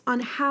tricks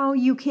on how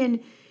you can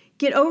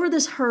get over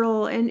this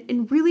hurdle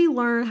and really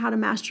learn how to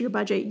master your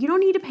budget. You don't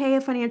need to pay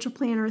a financial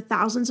planner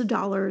thousands of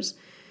dollars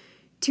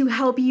to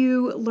help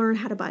you learn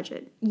how to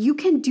budget. You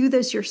can do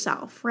this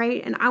yourself,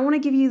 right? And I want to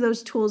give you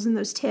those tools and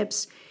those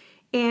tips.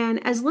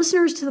 And as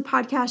listeners to the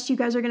podcast, you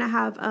guys are going to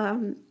have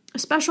a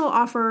special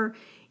offer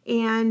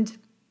and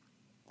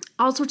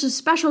all sorts of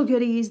special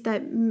goodies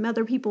that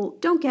other people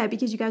don't get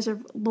because you guys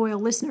are loyal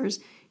listeners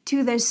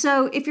to this.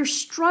 So if you're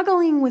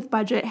struggling with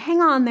budget,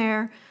 hang on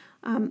there.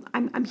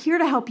 I'm here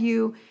to help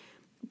you.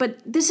 But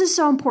this is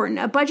so important.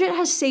 A budget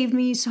has saved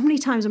me so many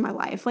times in my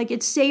life.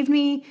 It saved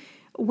me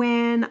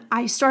when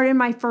I started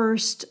my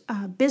first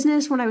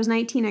business when I was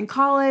 19 in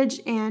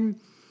college, and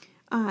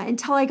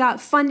until I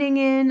got funding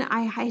in,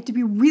 I had to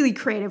be really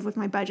creative with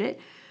my budget.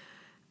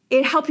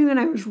 It helped me when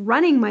I was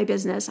running my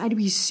business. I had to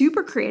be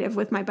super creative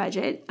with my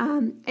budget.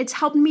 It's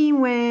helped me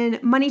when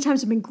money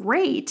times have been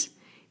great,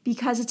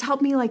 because it's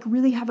helped me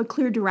really have a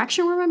clear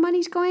direction where my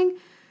money's going.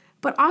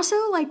 But also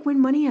when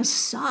money has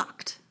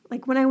sucked,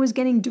 when I was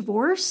getting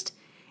divorced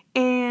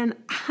and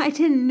I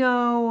didn't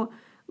know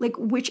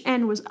which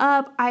end was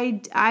up. I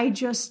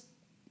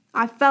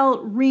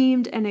felt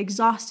reamed and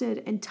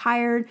exhausted and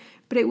tired,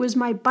 but it was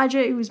my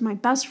budget. It was my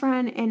best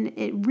friend. And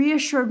it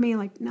reassured me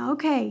no,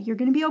 okay, you're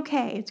going to be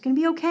okay. It's going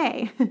to be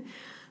okay.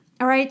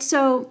 All right.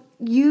 So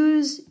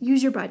use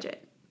your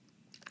budget.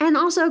 And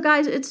also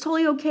guys, it's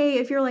totally okay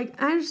if you're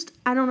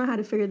I don't know how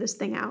to figure this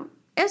thing out.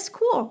 It's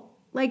cool.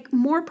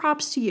 More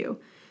props to you.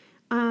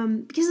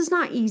 Because it's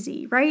not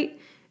easy, right?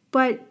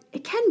 But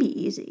it can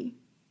be easy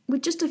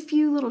with just a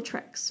few little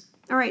tricks.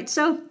 All right,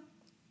 so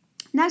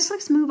next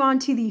let's move on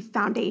to the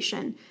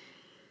foundation.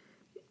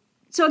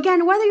 So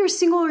again, whether you're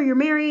single or you're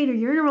married or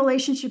you're in a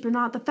relationship or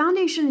not, the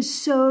foundation is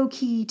so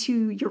key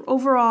to your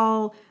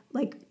overall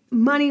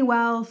money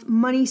wealth,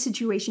 money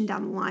situation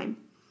down the line.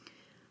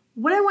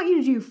 What I want you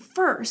to do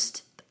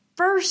first,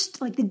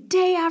 the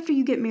day after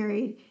you get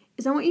married,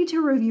 is I want you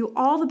to review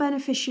all the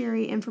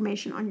beneficiary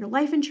information on your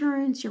life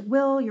insurance, your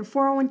will, your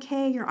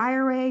 401k, your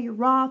IRA, your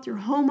Roth, your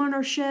home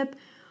ownership,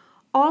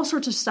 all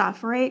sorts of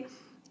stuff, right?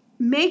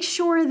 make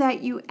sure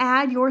that you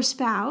add your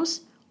spouse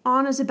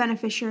on as a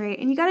beneficiary,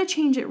 and you got to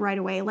change it right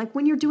away. Like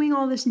when you're doing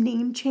all this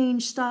name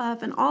change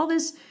stuff and all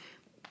this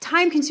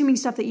time-consuming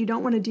stuff that you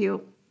don't want to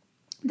do,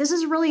 this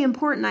is really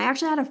important. I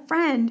actually had a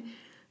friend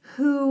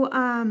who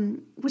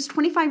was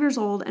 25 years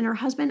old, and her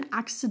husband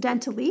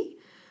accidentally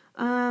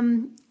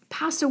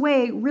passed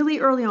away really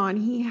early on.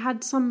 He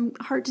had some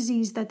heart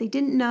disease that they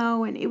didn't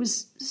know, and it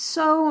was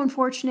so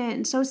unfortunate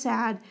and so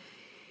sad.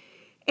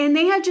 And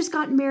they had just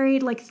gotten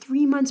married like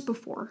 3 months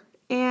before.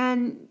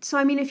 And so,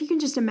 I mean, if you can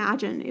just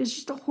imagine, it was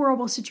just a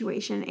horrible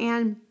situation.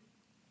 And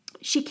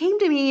she came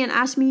to me and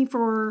asked me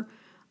for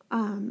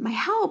my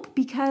help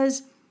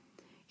because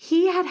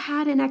he had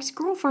had an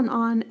ex-girlfriend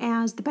on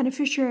as the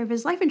beneficiary of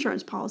his life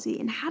insurance policy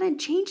and hadn't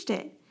changed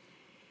it.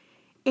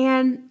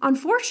 And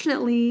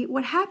unfortunately,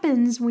 what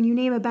happens when you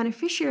name a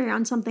beneficiary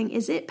on something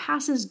is it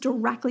passes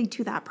directly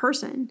to that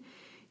person.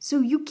 So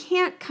you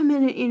can't come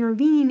in and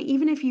intervene,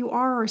 even if you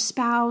are a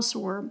spouse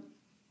or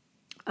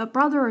a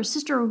brother or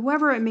sister or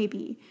whoever it may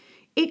be.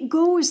 It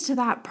goes to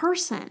that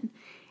person.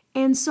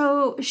 And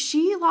so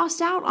she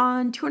lost out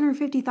on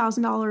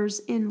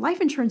 $250,000 in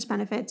life insurance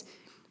benefits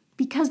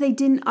because they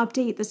didn't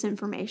update this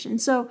information.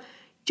 So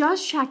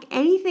just check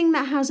anything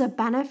that has a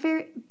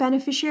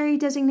beneficiary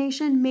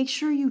designation, make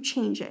sure you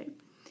change it.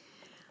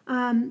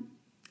 And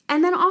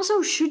then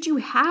also, should you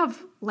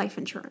have life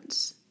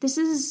insurance? This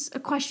is a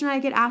question I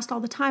get asked all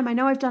the time. I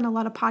know I've done a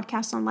lot of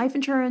podcasts on life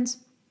insurance.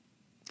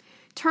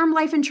 Term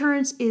life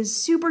insurance is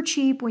super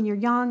cheap when you're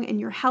young and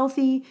you're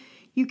healthy.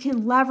 You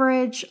can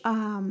leverage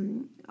a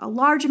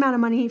large amount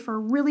of money for a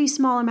really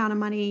small amount of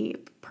money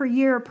per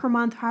year, per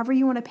month, however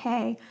you want to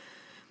pay.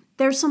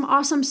 There's some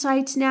awesome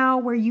sites now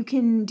where you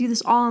can do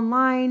this all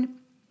online.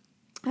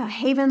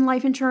 Haven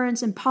Life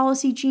Insurance and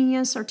Policy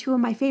Genius are two of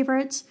my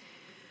favorites,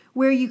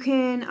 where you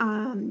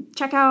can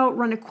check out,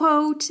 run a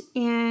quote,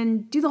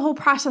 and do the whole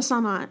process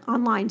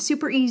online.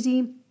 Super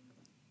easy,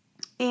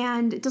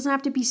 and it doesn't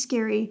have to be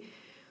scary.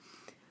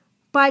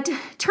 But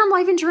term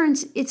life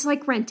insurance, it's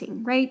like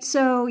renting, right?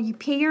 So you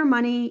pay your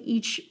money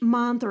each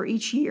month or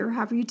each year,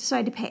 however you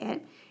decide to pay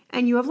it,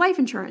 and you have life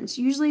insurance,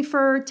 usually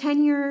for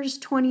 10 years,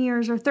 20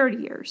 years, or 30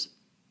 years.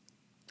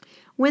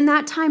 When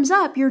that time's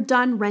up, you're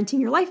done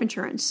renting your life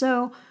insurance.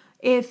 So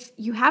if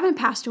you haven't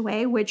passed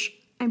away, which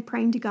I'm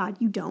praying to God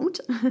you don't,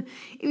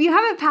 if you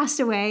haven't passed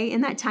away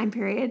in that time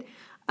period,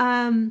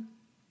 then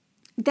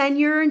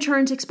your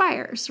insurance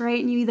expires,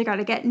 right? And you either got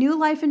to get new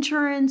life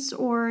insurance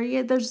or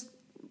there's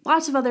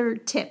lots of other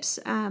tips.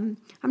 I'm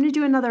going to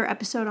do another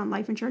episode on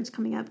life insurance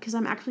coming up because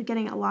I'm actually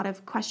getting a lot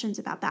of questions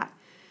about that.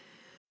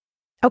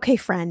 Okay,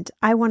 friend,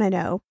 I want to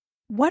know,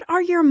 what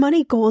are your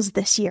money goals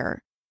this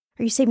year?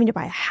 Are you saving to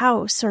buy a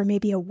house or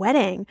maybe a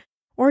wedding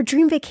or a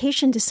dream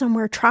vacation to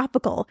somewhere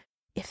tropical?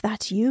 If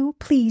that's you,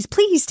 please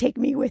take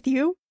me with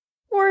you.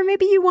 Or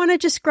maybe you want to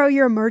just grow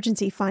your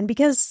emergency fund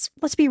because,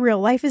 let's be real,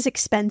 life is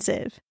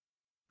expensive.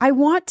 I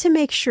want to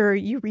make sure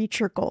you reach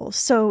your goals,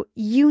 so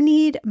you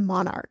need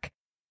Monarch.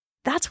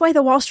 That's why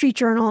the Wall Street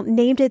Journal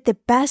named it the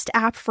best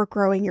app for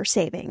growing your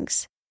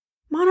savings.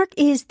 Monarch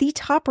is the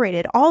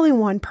top-rated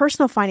all-in-one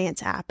personal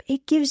finance app.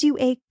 It gives you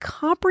a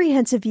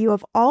comprehensive view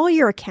of all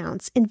your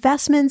accounts,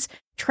 investments,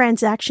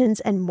 transactions,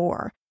 and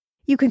more.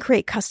 You can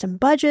create custom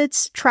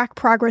budgets, track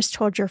progress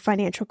towards your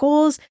financial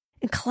goals,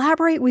 and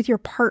collaborate with your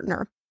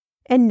partner.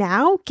 And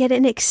now, get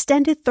an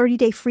extended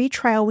 30-day free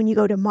trial when you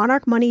go to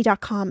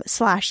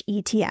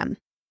monarchmoney.com/ETM.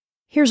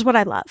 Here's what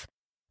I love.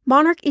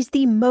 Monarch is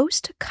the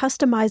most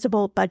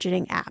customizable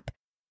budgeting app.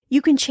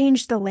 You can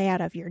change the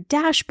layout of your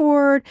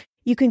dashboard.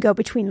 You can go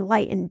between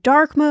light and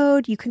dark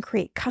mode. You can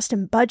create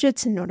custom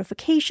budgets and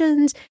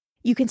notifications.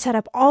 You can set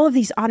up all of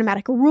these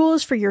automatic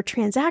rules for your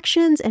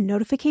transactions and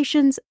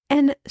notifications,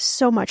 and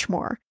so much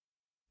more.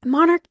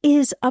 Monarch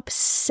is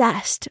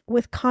obsessed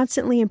with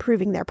constantly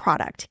improving their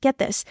product. Get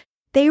this.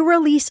 They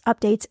release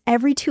updates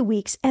every 2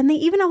 weeks, and they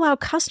even allow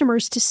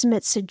customers to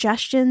submit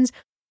suggestions,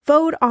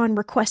 vote on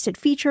requested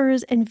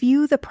features, and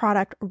view the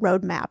product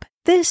roadmap.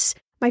 This,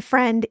 my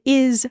friend,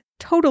 is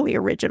totally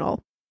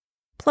original.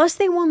 Plus,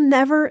 they will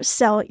never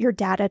sell your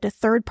data to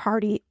third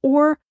party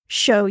or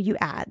show you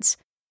ads.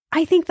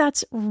 I think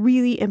that's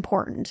really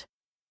important.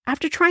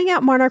 After trying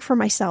out Monarch for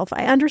myself,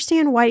 I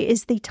understand why it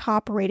is the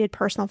top-rated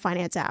personal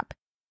finance app.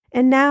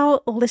 And now,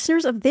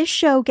 listeners of this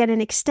show get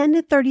an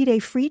extended 30-day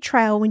free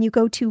trial when you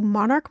go to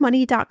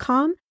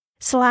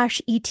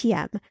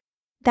monarchmoney.com/ETM.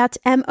 That's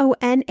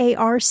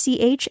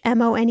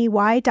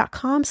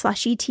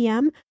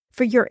monarchmoney.com/ETM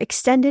for your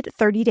extended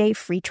 30-day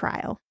free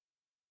trial.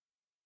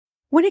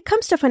 When it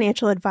comes to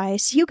financial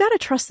advice, you gotta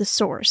trust the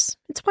source.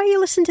 It's why you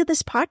listen to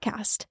this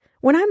podcast.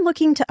 When I'm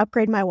looking to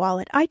upgrade my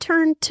wallet, I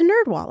turn to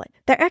NerdWallet.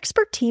 Their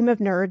expert team of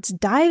nerds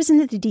dives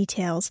into the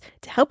details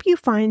to help you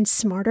find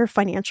smarter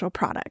financial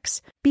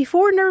products.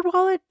 Before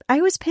NerdWallet,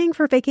 I was paying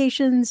for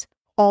vacations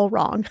all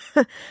wrong.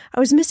 I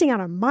was missing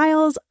out on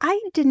miles I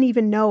didn't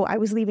even know I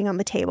was leaving on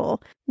the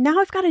table. Now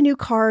I've got a new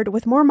card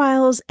with more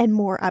miles and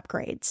more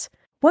upgrades.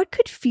 What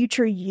could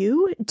future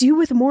you do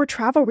with more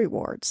travel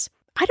rewards?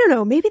 I don't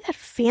know, maybe that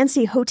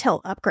fancy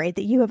hotel upgrade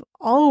that you have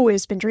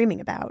always been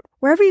dreaming about.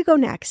 Wherever you go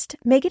next,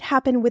 make it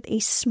happen with a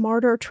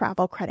smarter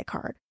travel credit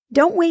card.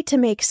 Don't wait to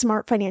make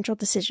smart financial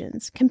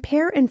decisions.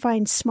 Compare and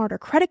find smarter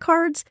credit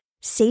cards,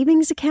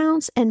 savings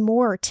accounts, and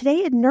more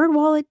today at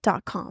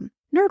nerdwallet.com.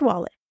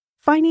 NerdWallet.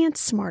 Finance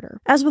smarter.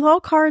 As with all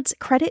cards,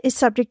 credit is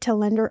subject to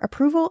lender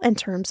approval and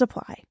terms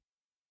apply.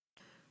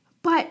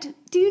 But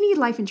do you need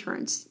life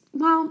insurance?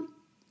 Well,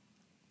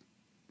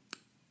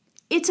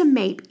 it's a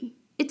maybe.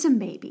 It's a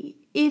maybe.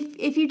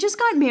 If you just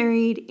got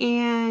married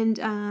and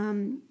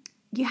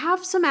you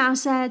have some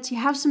assets, you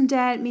have some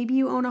debt, maybe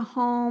you own a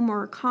home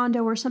or a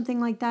condo or something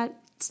like that,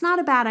 it's not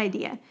a bad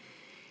idea.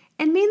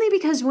 And mainly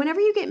because whenever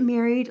you get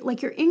married,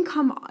 like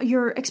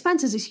your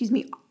expenses,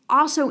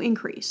 also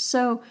increase.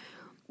 So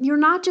you're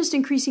not just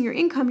increasing your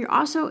income, you're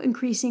also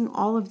increasing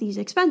all of these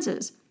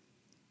expenses.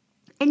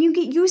 And you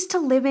get used to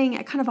living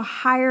at kind of a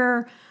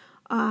higher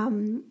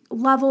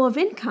level of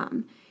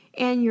income.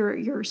 And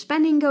your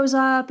spending goes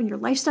up and your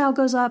lifestyle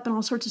goes up and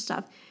all sorts of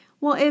stuff.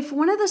 Well, if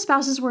one of the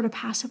spouses were to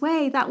pass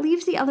away, that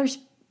leaves the other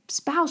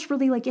spouse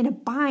really like in a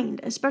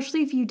bind,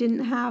 especially if you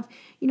didn't have,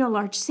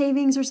 large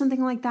savings or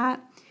something like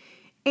that.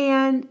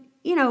 And,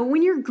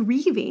 when you're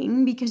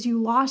grieving because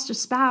you lost a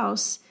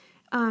spouse,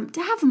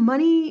 to have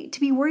money, to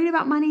be worried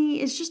about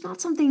money is just not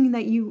something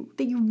that you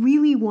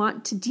really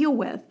want to deal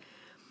with.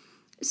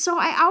 So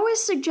I always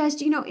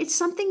suggest, it's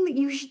something that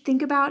you should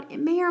think about. It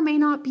may or may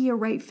not be a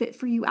right fit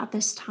for you at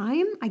this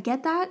time. I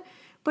get that,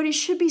 but it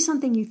should be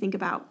something you think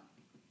about.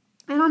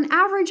 And on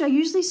average, I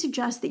usually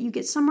suggest that you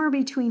get somewhere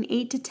between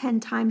 8 to 10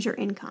 times your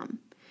income.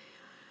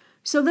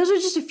 So those are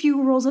just a few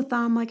rules of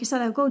thumb. Like I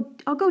said,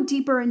 I'll go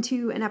deeper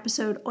into an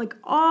episode like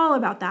all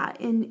about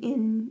that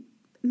in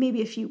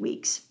maybe a few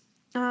weeks.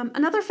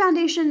 Another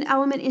foundation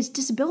element is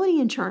disability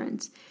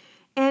insurance.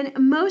 And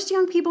most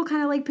young people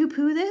kind of like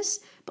poo-poo this,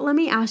 but let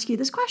me ask you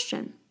this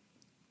question.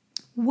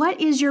 What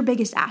is your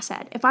biggest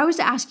asset? If I was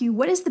to ask you,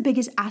 what is the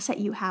biggest asset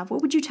you have?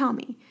 What would you tell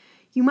me?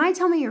 You might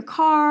tell me your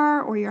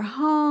car or your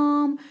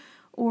home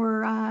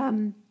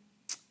or,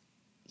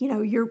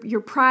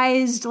 your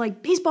prized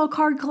like baseball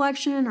card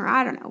collection or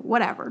I don't know,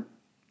 whatever.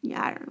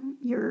 Yeah, I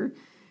don't know.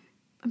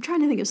 I'm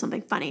trying to think of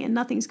something funny and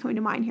nothing's coming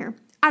to mind here.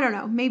 I don't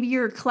know. Maybe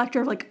you're a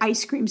collector of like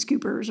ice cream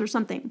scoopers or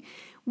something.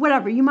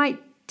 Whatever. You might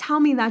tell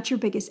me that's your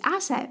biggest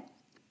asset.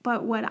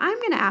 But what I'm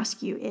going to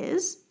ask you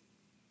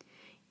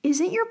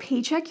isn't your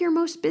paycheck your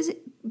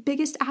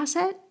biggest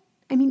asset?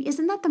 I mean,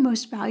 isn't that the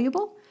most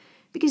valuable?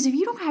 Because if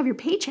you don't have your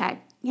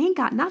paycheck, you ain't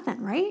got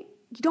nothing, right?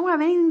 You don't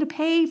have anything to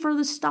pay for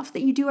the stuff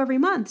that you do every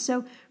month.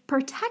 So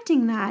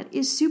protecting that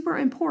is super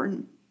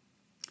important.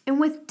 And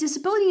with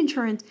disability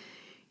insurance,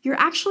 you're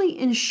actually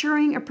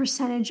insuring a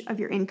percentage of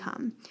your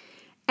income.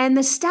 And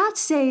the stats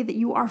say that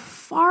you are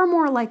far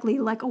more likely,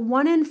 like a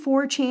 1 in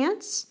 4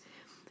 chance,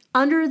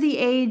 under the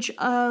age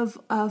of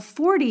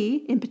 40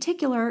 in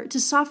particular, to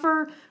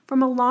suffer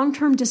from a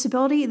long-term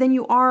disability than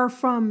you are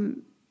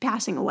from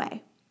passing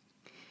away.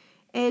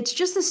 It's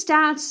just the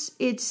stats.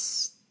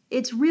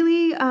 It's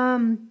really,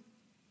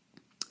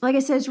 like I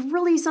said, it's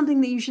really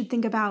something that you should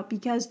think about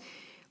because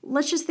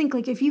let's just think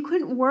like if you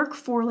couldn't work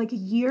for like a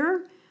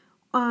year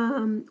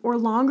or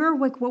longer,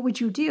 like what would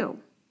you do?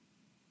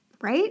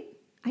 Right?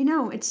 I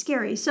know, it's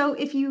scary. So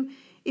if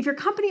your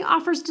company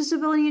offers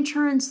disability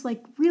insurance,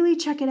 like really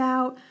check it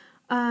out.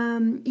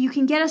 You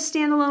can get a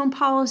standalone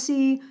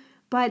policy,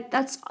 but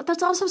that's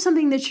also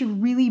something that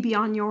should really be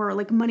on your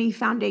like money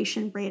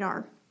foundation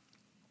radar.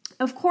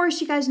 Of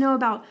course, you guys know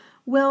about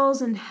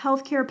wills and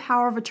healthcare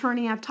power of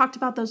attorney. I've talked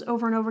about those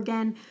over and over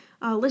again.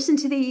 Listen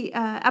to the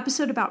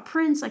episode about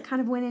Prince. I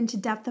kind of went into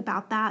depth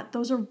about that.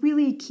 Those are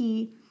really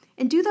key.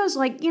 And do those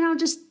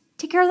just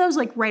take care of those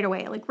like right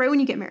away, like right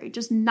when you get married.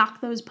 Just knock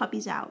those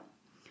puppies out.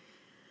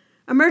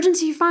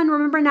 Emergency fund.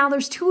 Remember now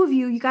there's 2 of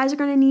you. You guys are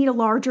going to need a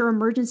larger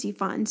emergency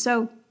fund.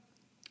 So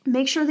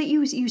make sure that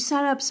you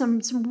set up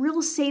some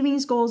real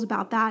savings goals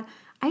about that.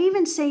 I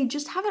even say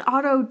just have it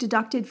auto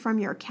deducted from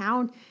your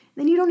account.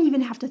 Then you don't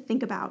even have to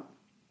think about.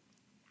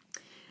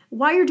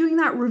 While you're doing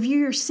that, review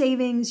your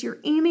savings. You're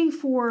aiming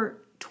for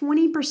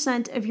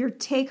 20% of your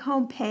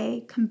take-home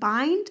pay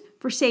combined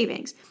for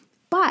savings.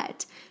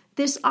 But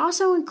this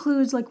also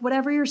includes like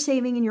whatever you're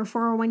saving in your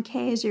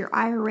 401ks or your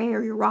IRA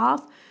or your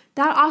Roth.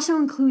 That also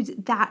includes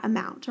that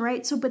amount, all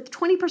right? So, but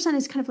 20%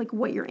 is kind of like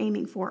what you're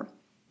aiming for.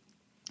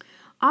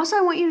 Also,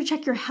 I want you to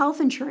check your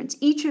health insurance,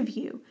 each of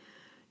you.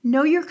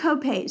 Know your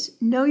copays,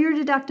 know your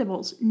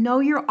deductibles, know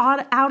your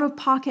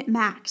out-of-pocket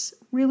max.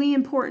 Really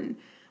important.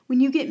 When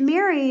you get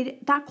married,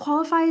 that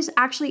qualifies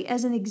actually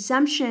as an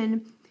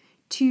exemption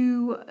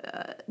to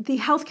the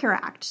Healthcare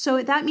Act.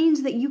 So that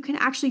means that you can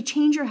actually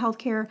change your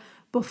healthcare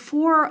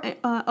before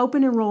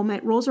open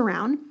enrollment rolls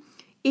around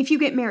if you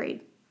get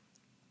married.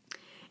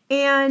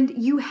 And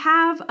you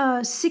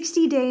have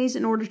 60 days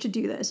in order to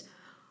do this.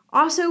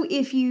 Also,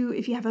 if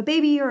you have a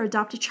baby or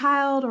adopt a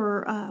child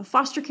or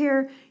foster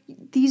care,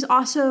 these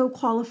also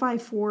qualify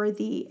for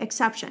the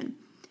exception.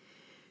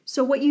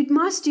 So what you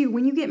must do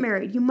when you get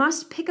married, you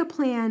must pick a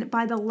plan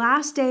by the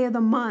last day of the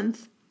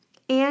month,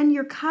 and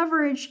your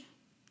coverage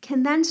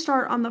can then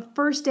start on the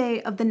first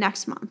day of the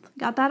next month.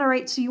 Got that all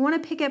right? So you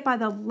want to pick it by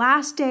the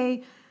last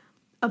day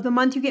of the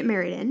month you get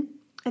married in,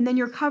 and then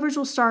your coverage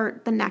will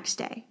start the next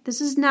day.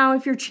 This is now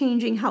if you're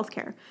changing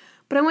healthcare.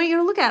 But I want you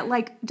to look at,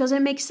 like, does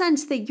it make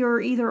sense that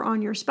you're either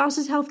on your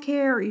spouse's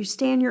healthcare or you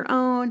stay on your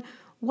own?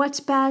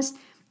 What's best?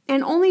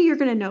 And only you're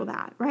going to know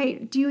that,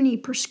 right? Do you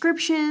need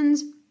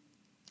prescriptions?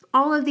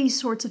 All of these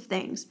sorts of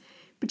things.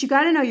 But you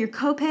got to know your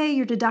copay,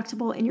 your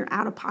deductible, and your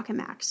out-of-pocket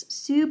max.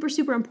 Super,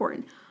 super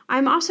important.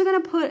 I'm also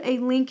going to put a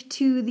link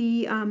to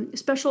the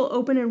special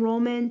open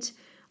enrollment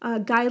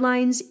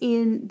guidelines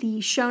in the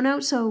show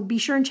notes. So be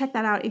sure and check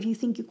that out if you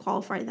think you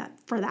qualify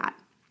for that.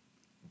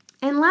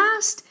 And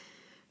last,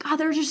 God,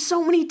 there are just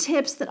so many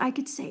tips that I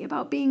could say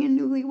about being a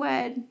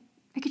newlywed.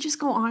 I could just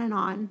go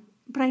on,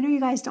 but I know you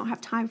guys don't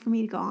have time for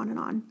me to go on and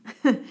on.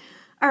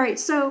 All right,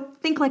 so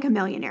think like a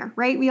millionaire,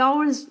 right? We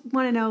always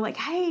want to know, like,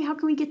 hey, how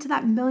can we get to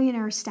that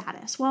millionaire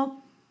status?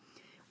 Well,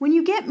 when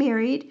you get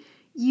married,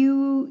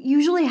 you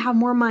usually have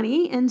more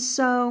money, and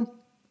so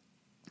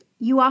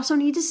you also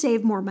need to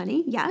save more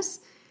money, yes.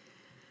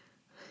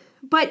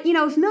 But,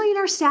 if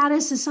millionaire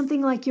status is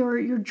something like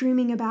you're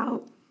dreaming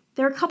about,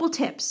 there are a couple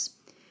tips.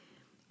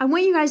 I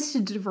want you guys to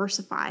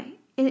diversify,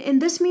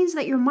 and this means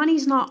that your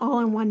money's not all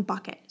in one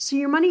bucket. So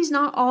your money's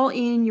not all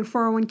in your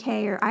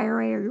 401k or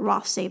IRA or your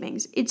Roth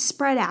savings. It's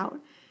spread out.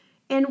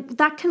 And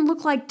that can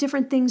look like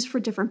different things for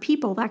different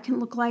people. That can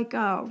look like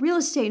a real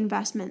estate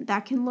investment.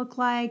 That can look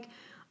like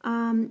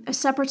a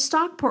separate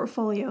stock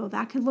portfolio.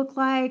 That could look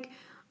like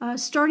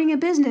starting a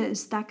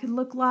business. That could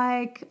look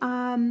like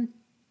buying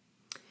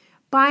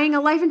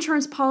a life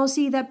insurance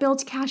policy that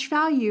builds cash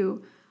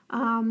value.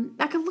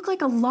 That could look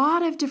like a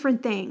lot of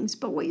different things.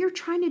 But what you're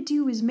trying to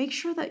do is make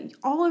sure that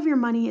all of your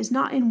money is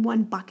not in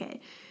one bucket.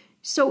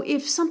 So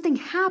if something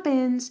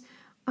happens,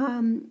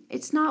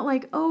 it's not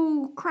like,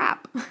 oh,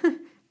 crap,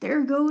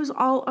 there goes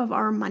all of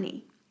our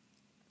money.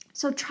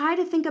 So try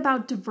to think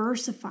about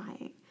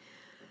diversifying.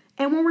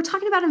 And when we're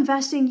talking about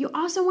investing, you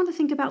also want to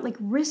think about like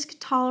risk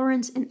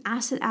tolerance and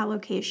asset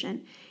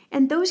allocation.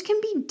 And those can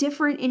be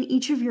different in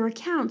each of your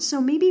accounts. So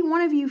maybe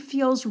one of you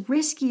feels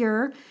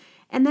riskier,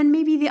 and then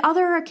maybe the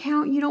other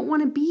account you don't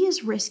want to be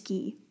as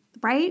risky,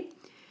 right?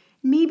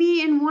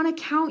 Maybe in one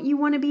account you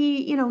want to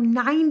be,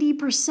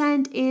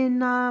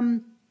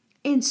 90%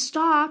 in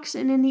stocks,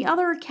 and in the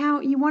other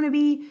account you want to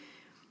be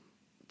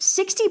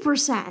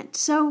 60%.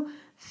 So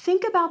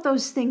think about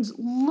those things.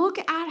 Look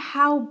at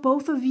how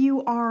both of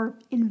you are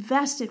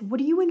invested.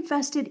 What are you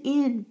invested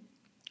in?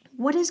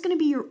 What is going to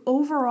be your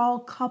overall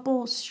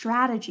couple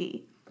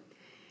strategy?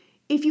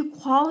 If you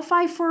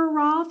qualify for a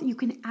Roth, you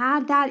can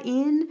add that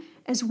in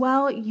as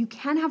well. You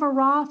can have a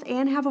Roth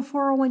and have a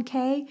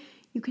 401k.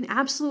 You can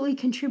absolutely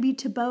contribute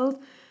to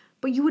both,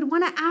 but you would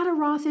want to add a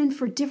Roth in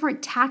for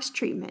different tax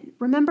treatment.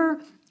 Remember,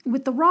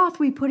 with the Roth,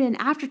 we put in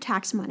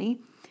after-tax money,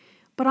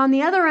 but on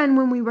the other end,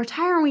 when we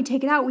retire and we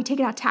take it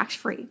out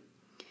tax-free.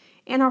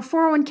 And our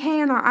 401k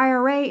and our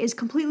IRA is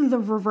completely the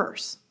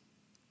reverse.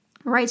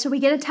 All right, so we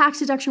get a tax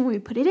deduction when we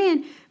put it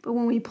in, but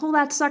when we pull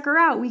that sucker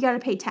out, we got to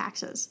pay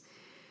taxes.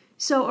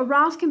 So a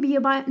Roth can be a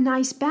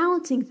nice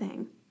balancing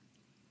thing.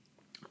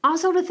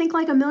 Also, to think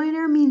like a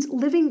millionaire means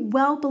living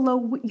well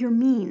below your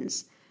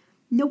means.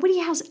 Nobody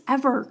has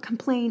ever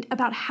complained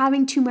about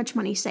having too much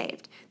money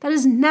saved. That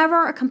is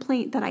never a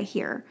complaint that I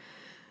hear.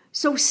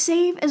 So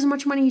save as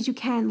much money as you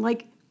can.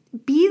 Like,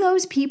 be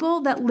those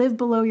people that live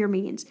below your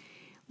means.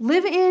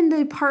 Live in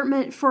the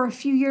apartment for a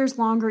few years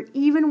longer,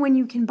 even when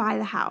you can buy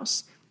the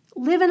house.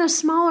 Live in a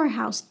smaller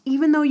house,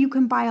 even though you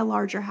can buy a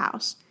larger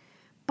house.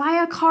 Buy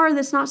a car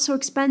that's not so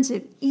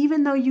expensive,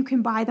 even though you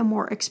can buy the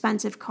more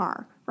expensive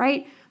car,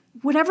 right?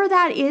 Whatever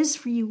that is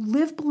for you,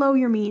 live below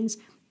your means.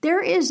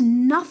 There is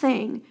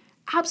nothing,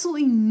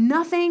 absolutely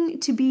nothing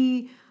to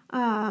be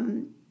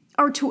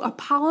or to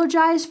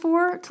apologize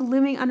for to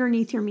living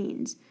underneath your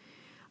means.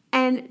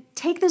 And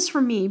take this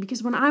from me,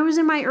 because when I was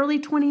in my early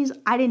 20s,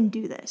 I didn't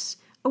do this.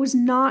 I was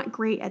not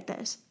great at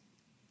this.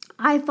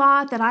 I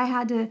thought that I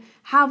had to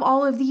have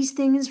all of these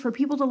things for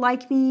people to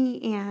like me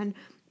and,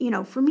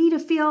 for me to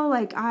feel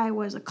like I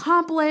was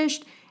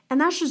accomplished.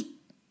 And that's just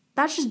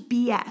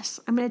BS.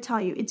 I'm going to tell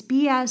you, it's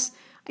BS.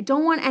 I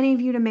don't want any of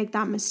you to make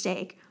that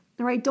mistake.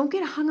 All right, don't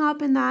get hung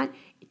up in that.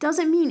 It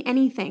doesn't mean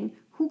anything.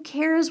 Who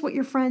cares what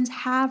your friends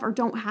have or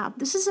don't have?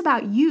 This is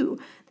about you.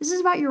 This is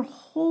about your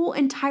whole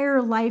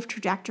entire life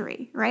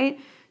trajectory, right?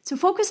 So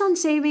focus on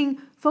saving,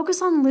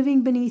 focus on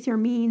living beneath your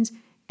means,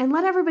 and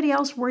let everybody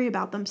else worry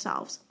about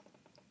themselves.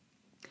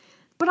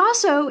 But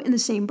also, in the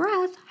same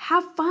breath,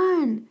 have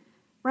fun,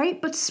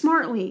 right? But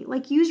smartly.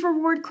 Like, use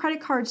reward credit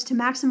cards to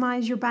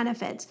maximize your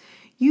benefits.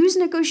 Use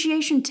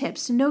negotiation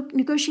tips to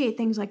negotiate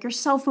things like your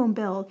cell phone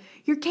bill,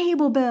 your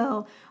cable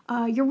bill,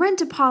 your rent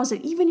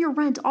deposit, even your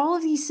rent, all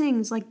of these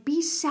things. Like,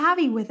 be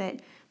savvy with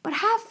it. But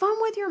have fun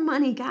with your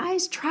money,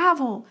 guys.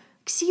 Travel,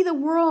 see the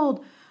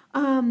world,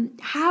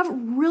 have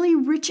really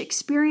rich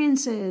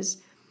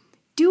experiences.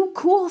 Do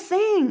cool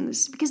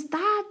things, because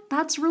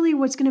that's really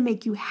what's going to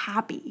make you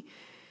happy.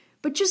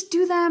 But just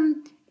do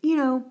them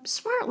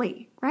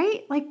smartly,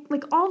 right?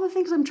 Like all the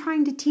things I'm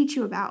trying to teach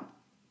you about.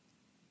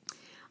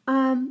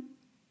 And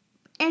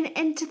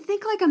to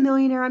think like a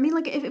millionaire, I mean,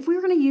 like if we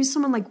were going to use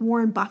someone like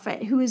Warren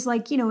Buffett, who is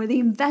like, the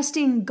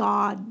investing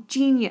god,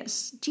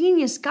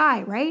 genius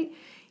guy, right?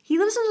 He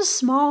lives in a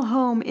small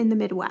home in the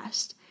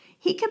Midwest.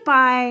 He could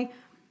buy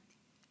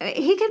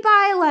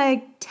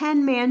like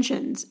 10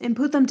 mansions and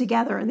put them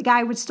together, and the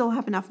guy would still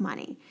have enough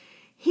money.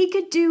 He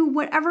could do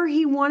whatever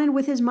he wanted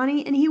with his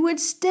money, and he would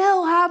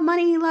still have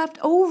money left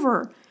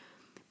over.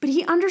 But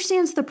he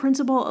understands the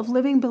principle of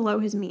living below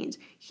his means.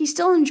 He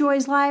still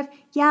enjoys life.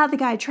 Yeah, the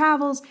guy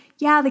travels.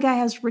 Yeah, the guy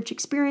has rich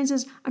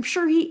experiences. I'm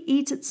sure he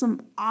eats at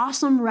some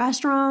awesome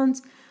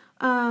restaurants.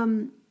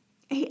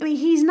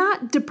 He's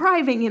not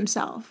depriving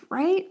himself,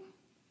 right?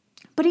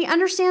 But he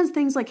understands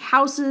things like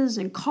houses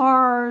and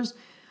cars,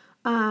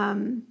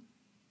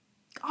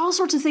 all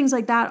sorts of things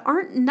like that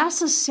aren't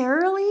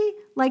necessarily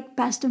like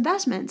best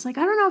investments. Like,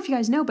 I don't know if you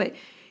guys know, but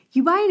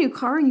you buy a new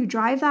car and you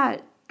drive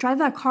that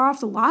car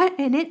off the lot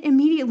and it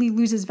immediately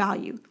loses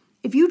value.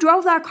 If you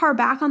drove that car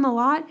back on the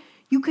lot,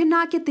 you could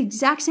not get the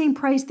exact same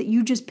price that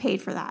you just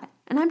paid for that.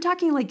 And I'm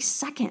talking like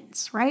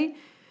seconds, right?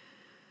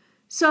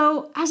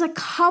 So as a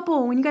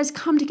couple, when you guys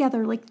come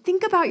together, like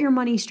think about your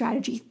money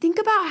strategy. Think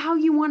about how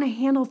you want to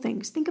handle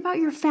things. Think about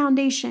your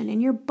foundation and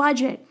your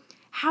budget,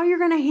 how you're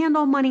going to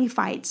handle money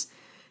fights.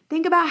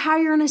 Think about how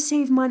you're going to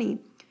save money.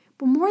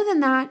 But more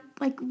than that,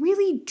 like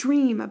really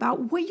dream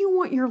about what you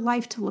want your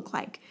life to look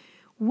like,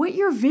 what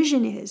your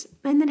vision is,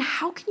 and then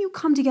how can you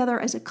come together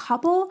as a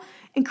couple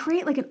and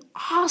create like an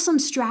awesome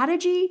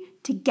strategy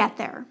to get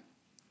there.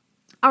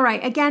 All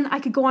right, again, I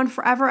could go on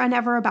forever and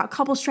ever about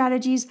couple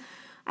strategies.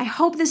 I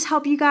hope this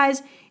helped you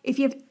guys. If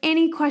you have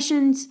any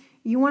questions,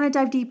 you want to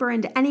dive deeper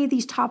into any of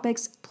these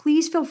topics,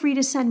 please feel free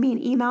to send me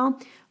an email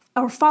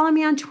or follow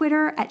me on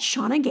Twitter at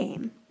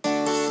ShaunaGame.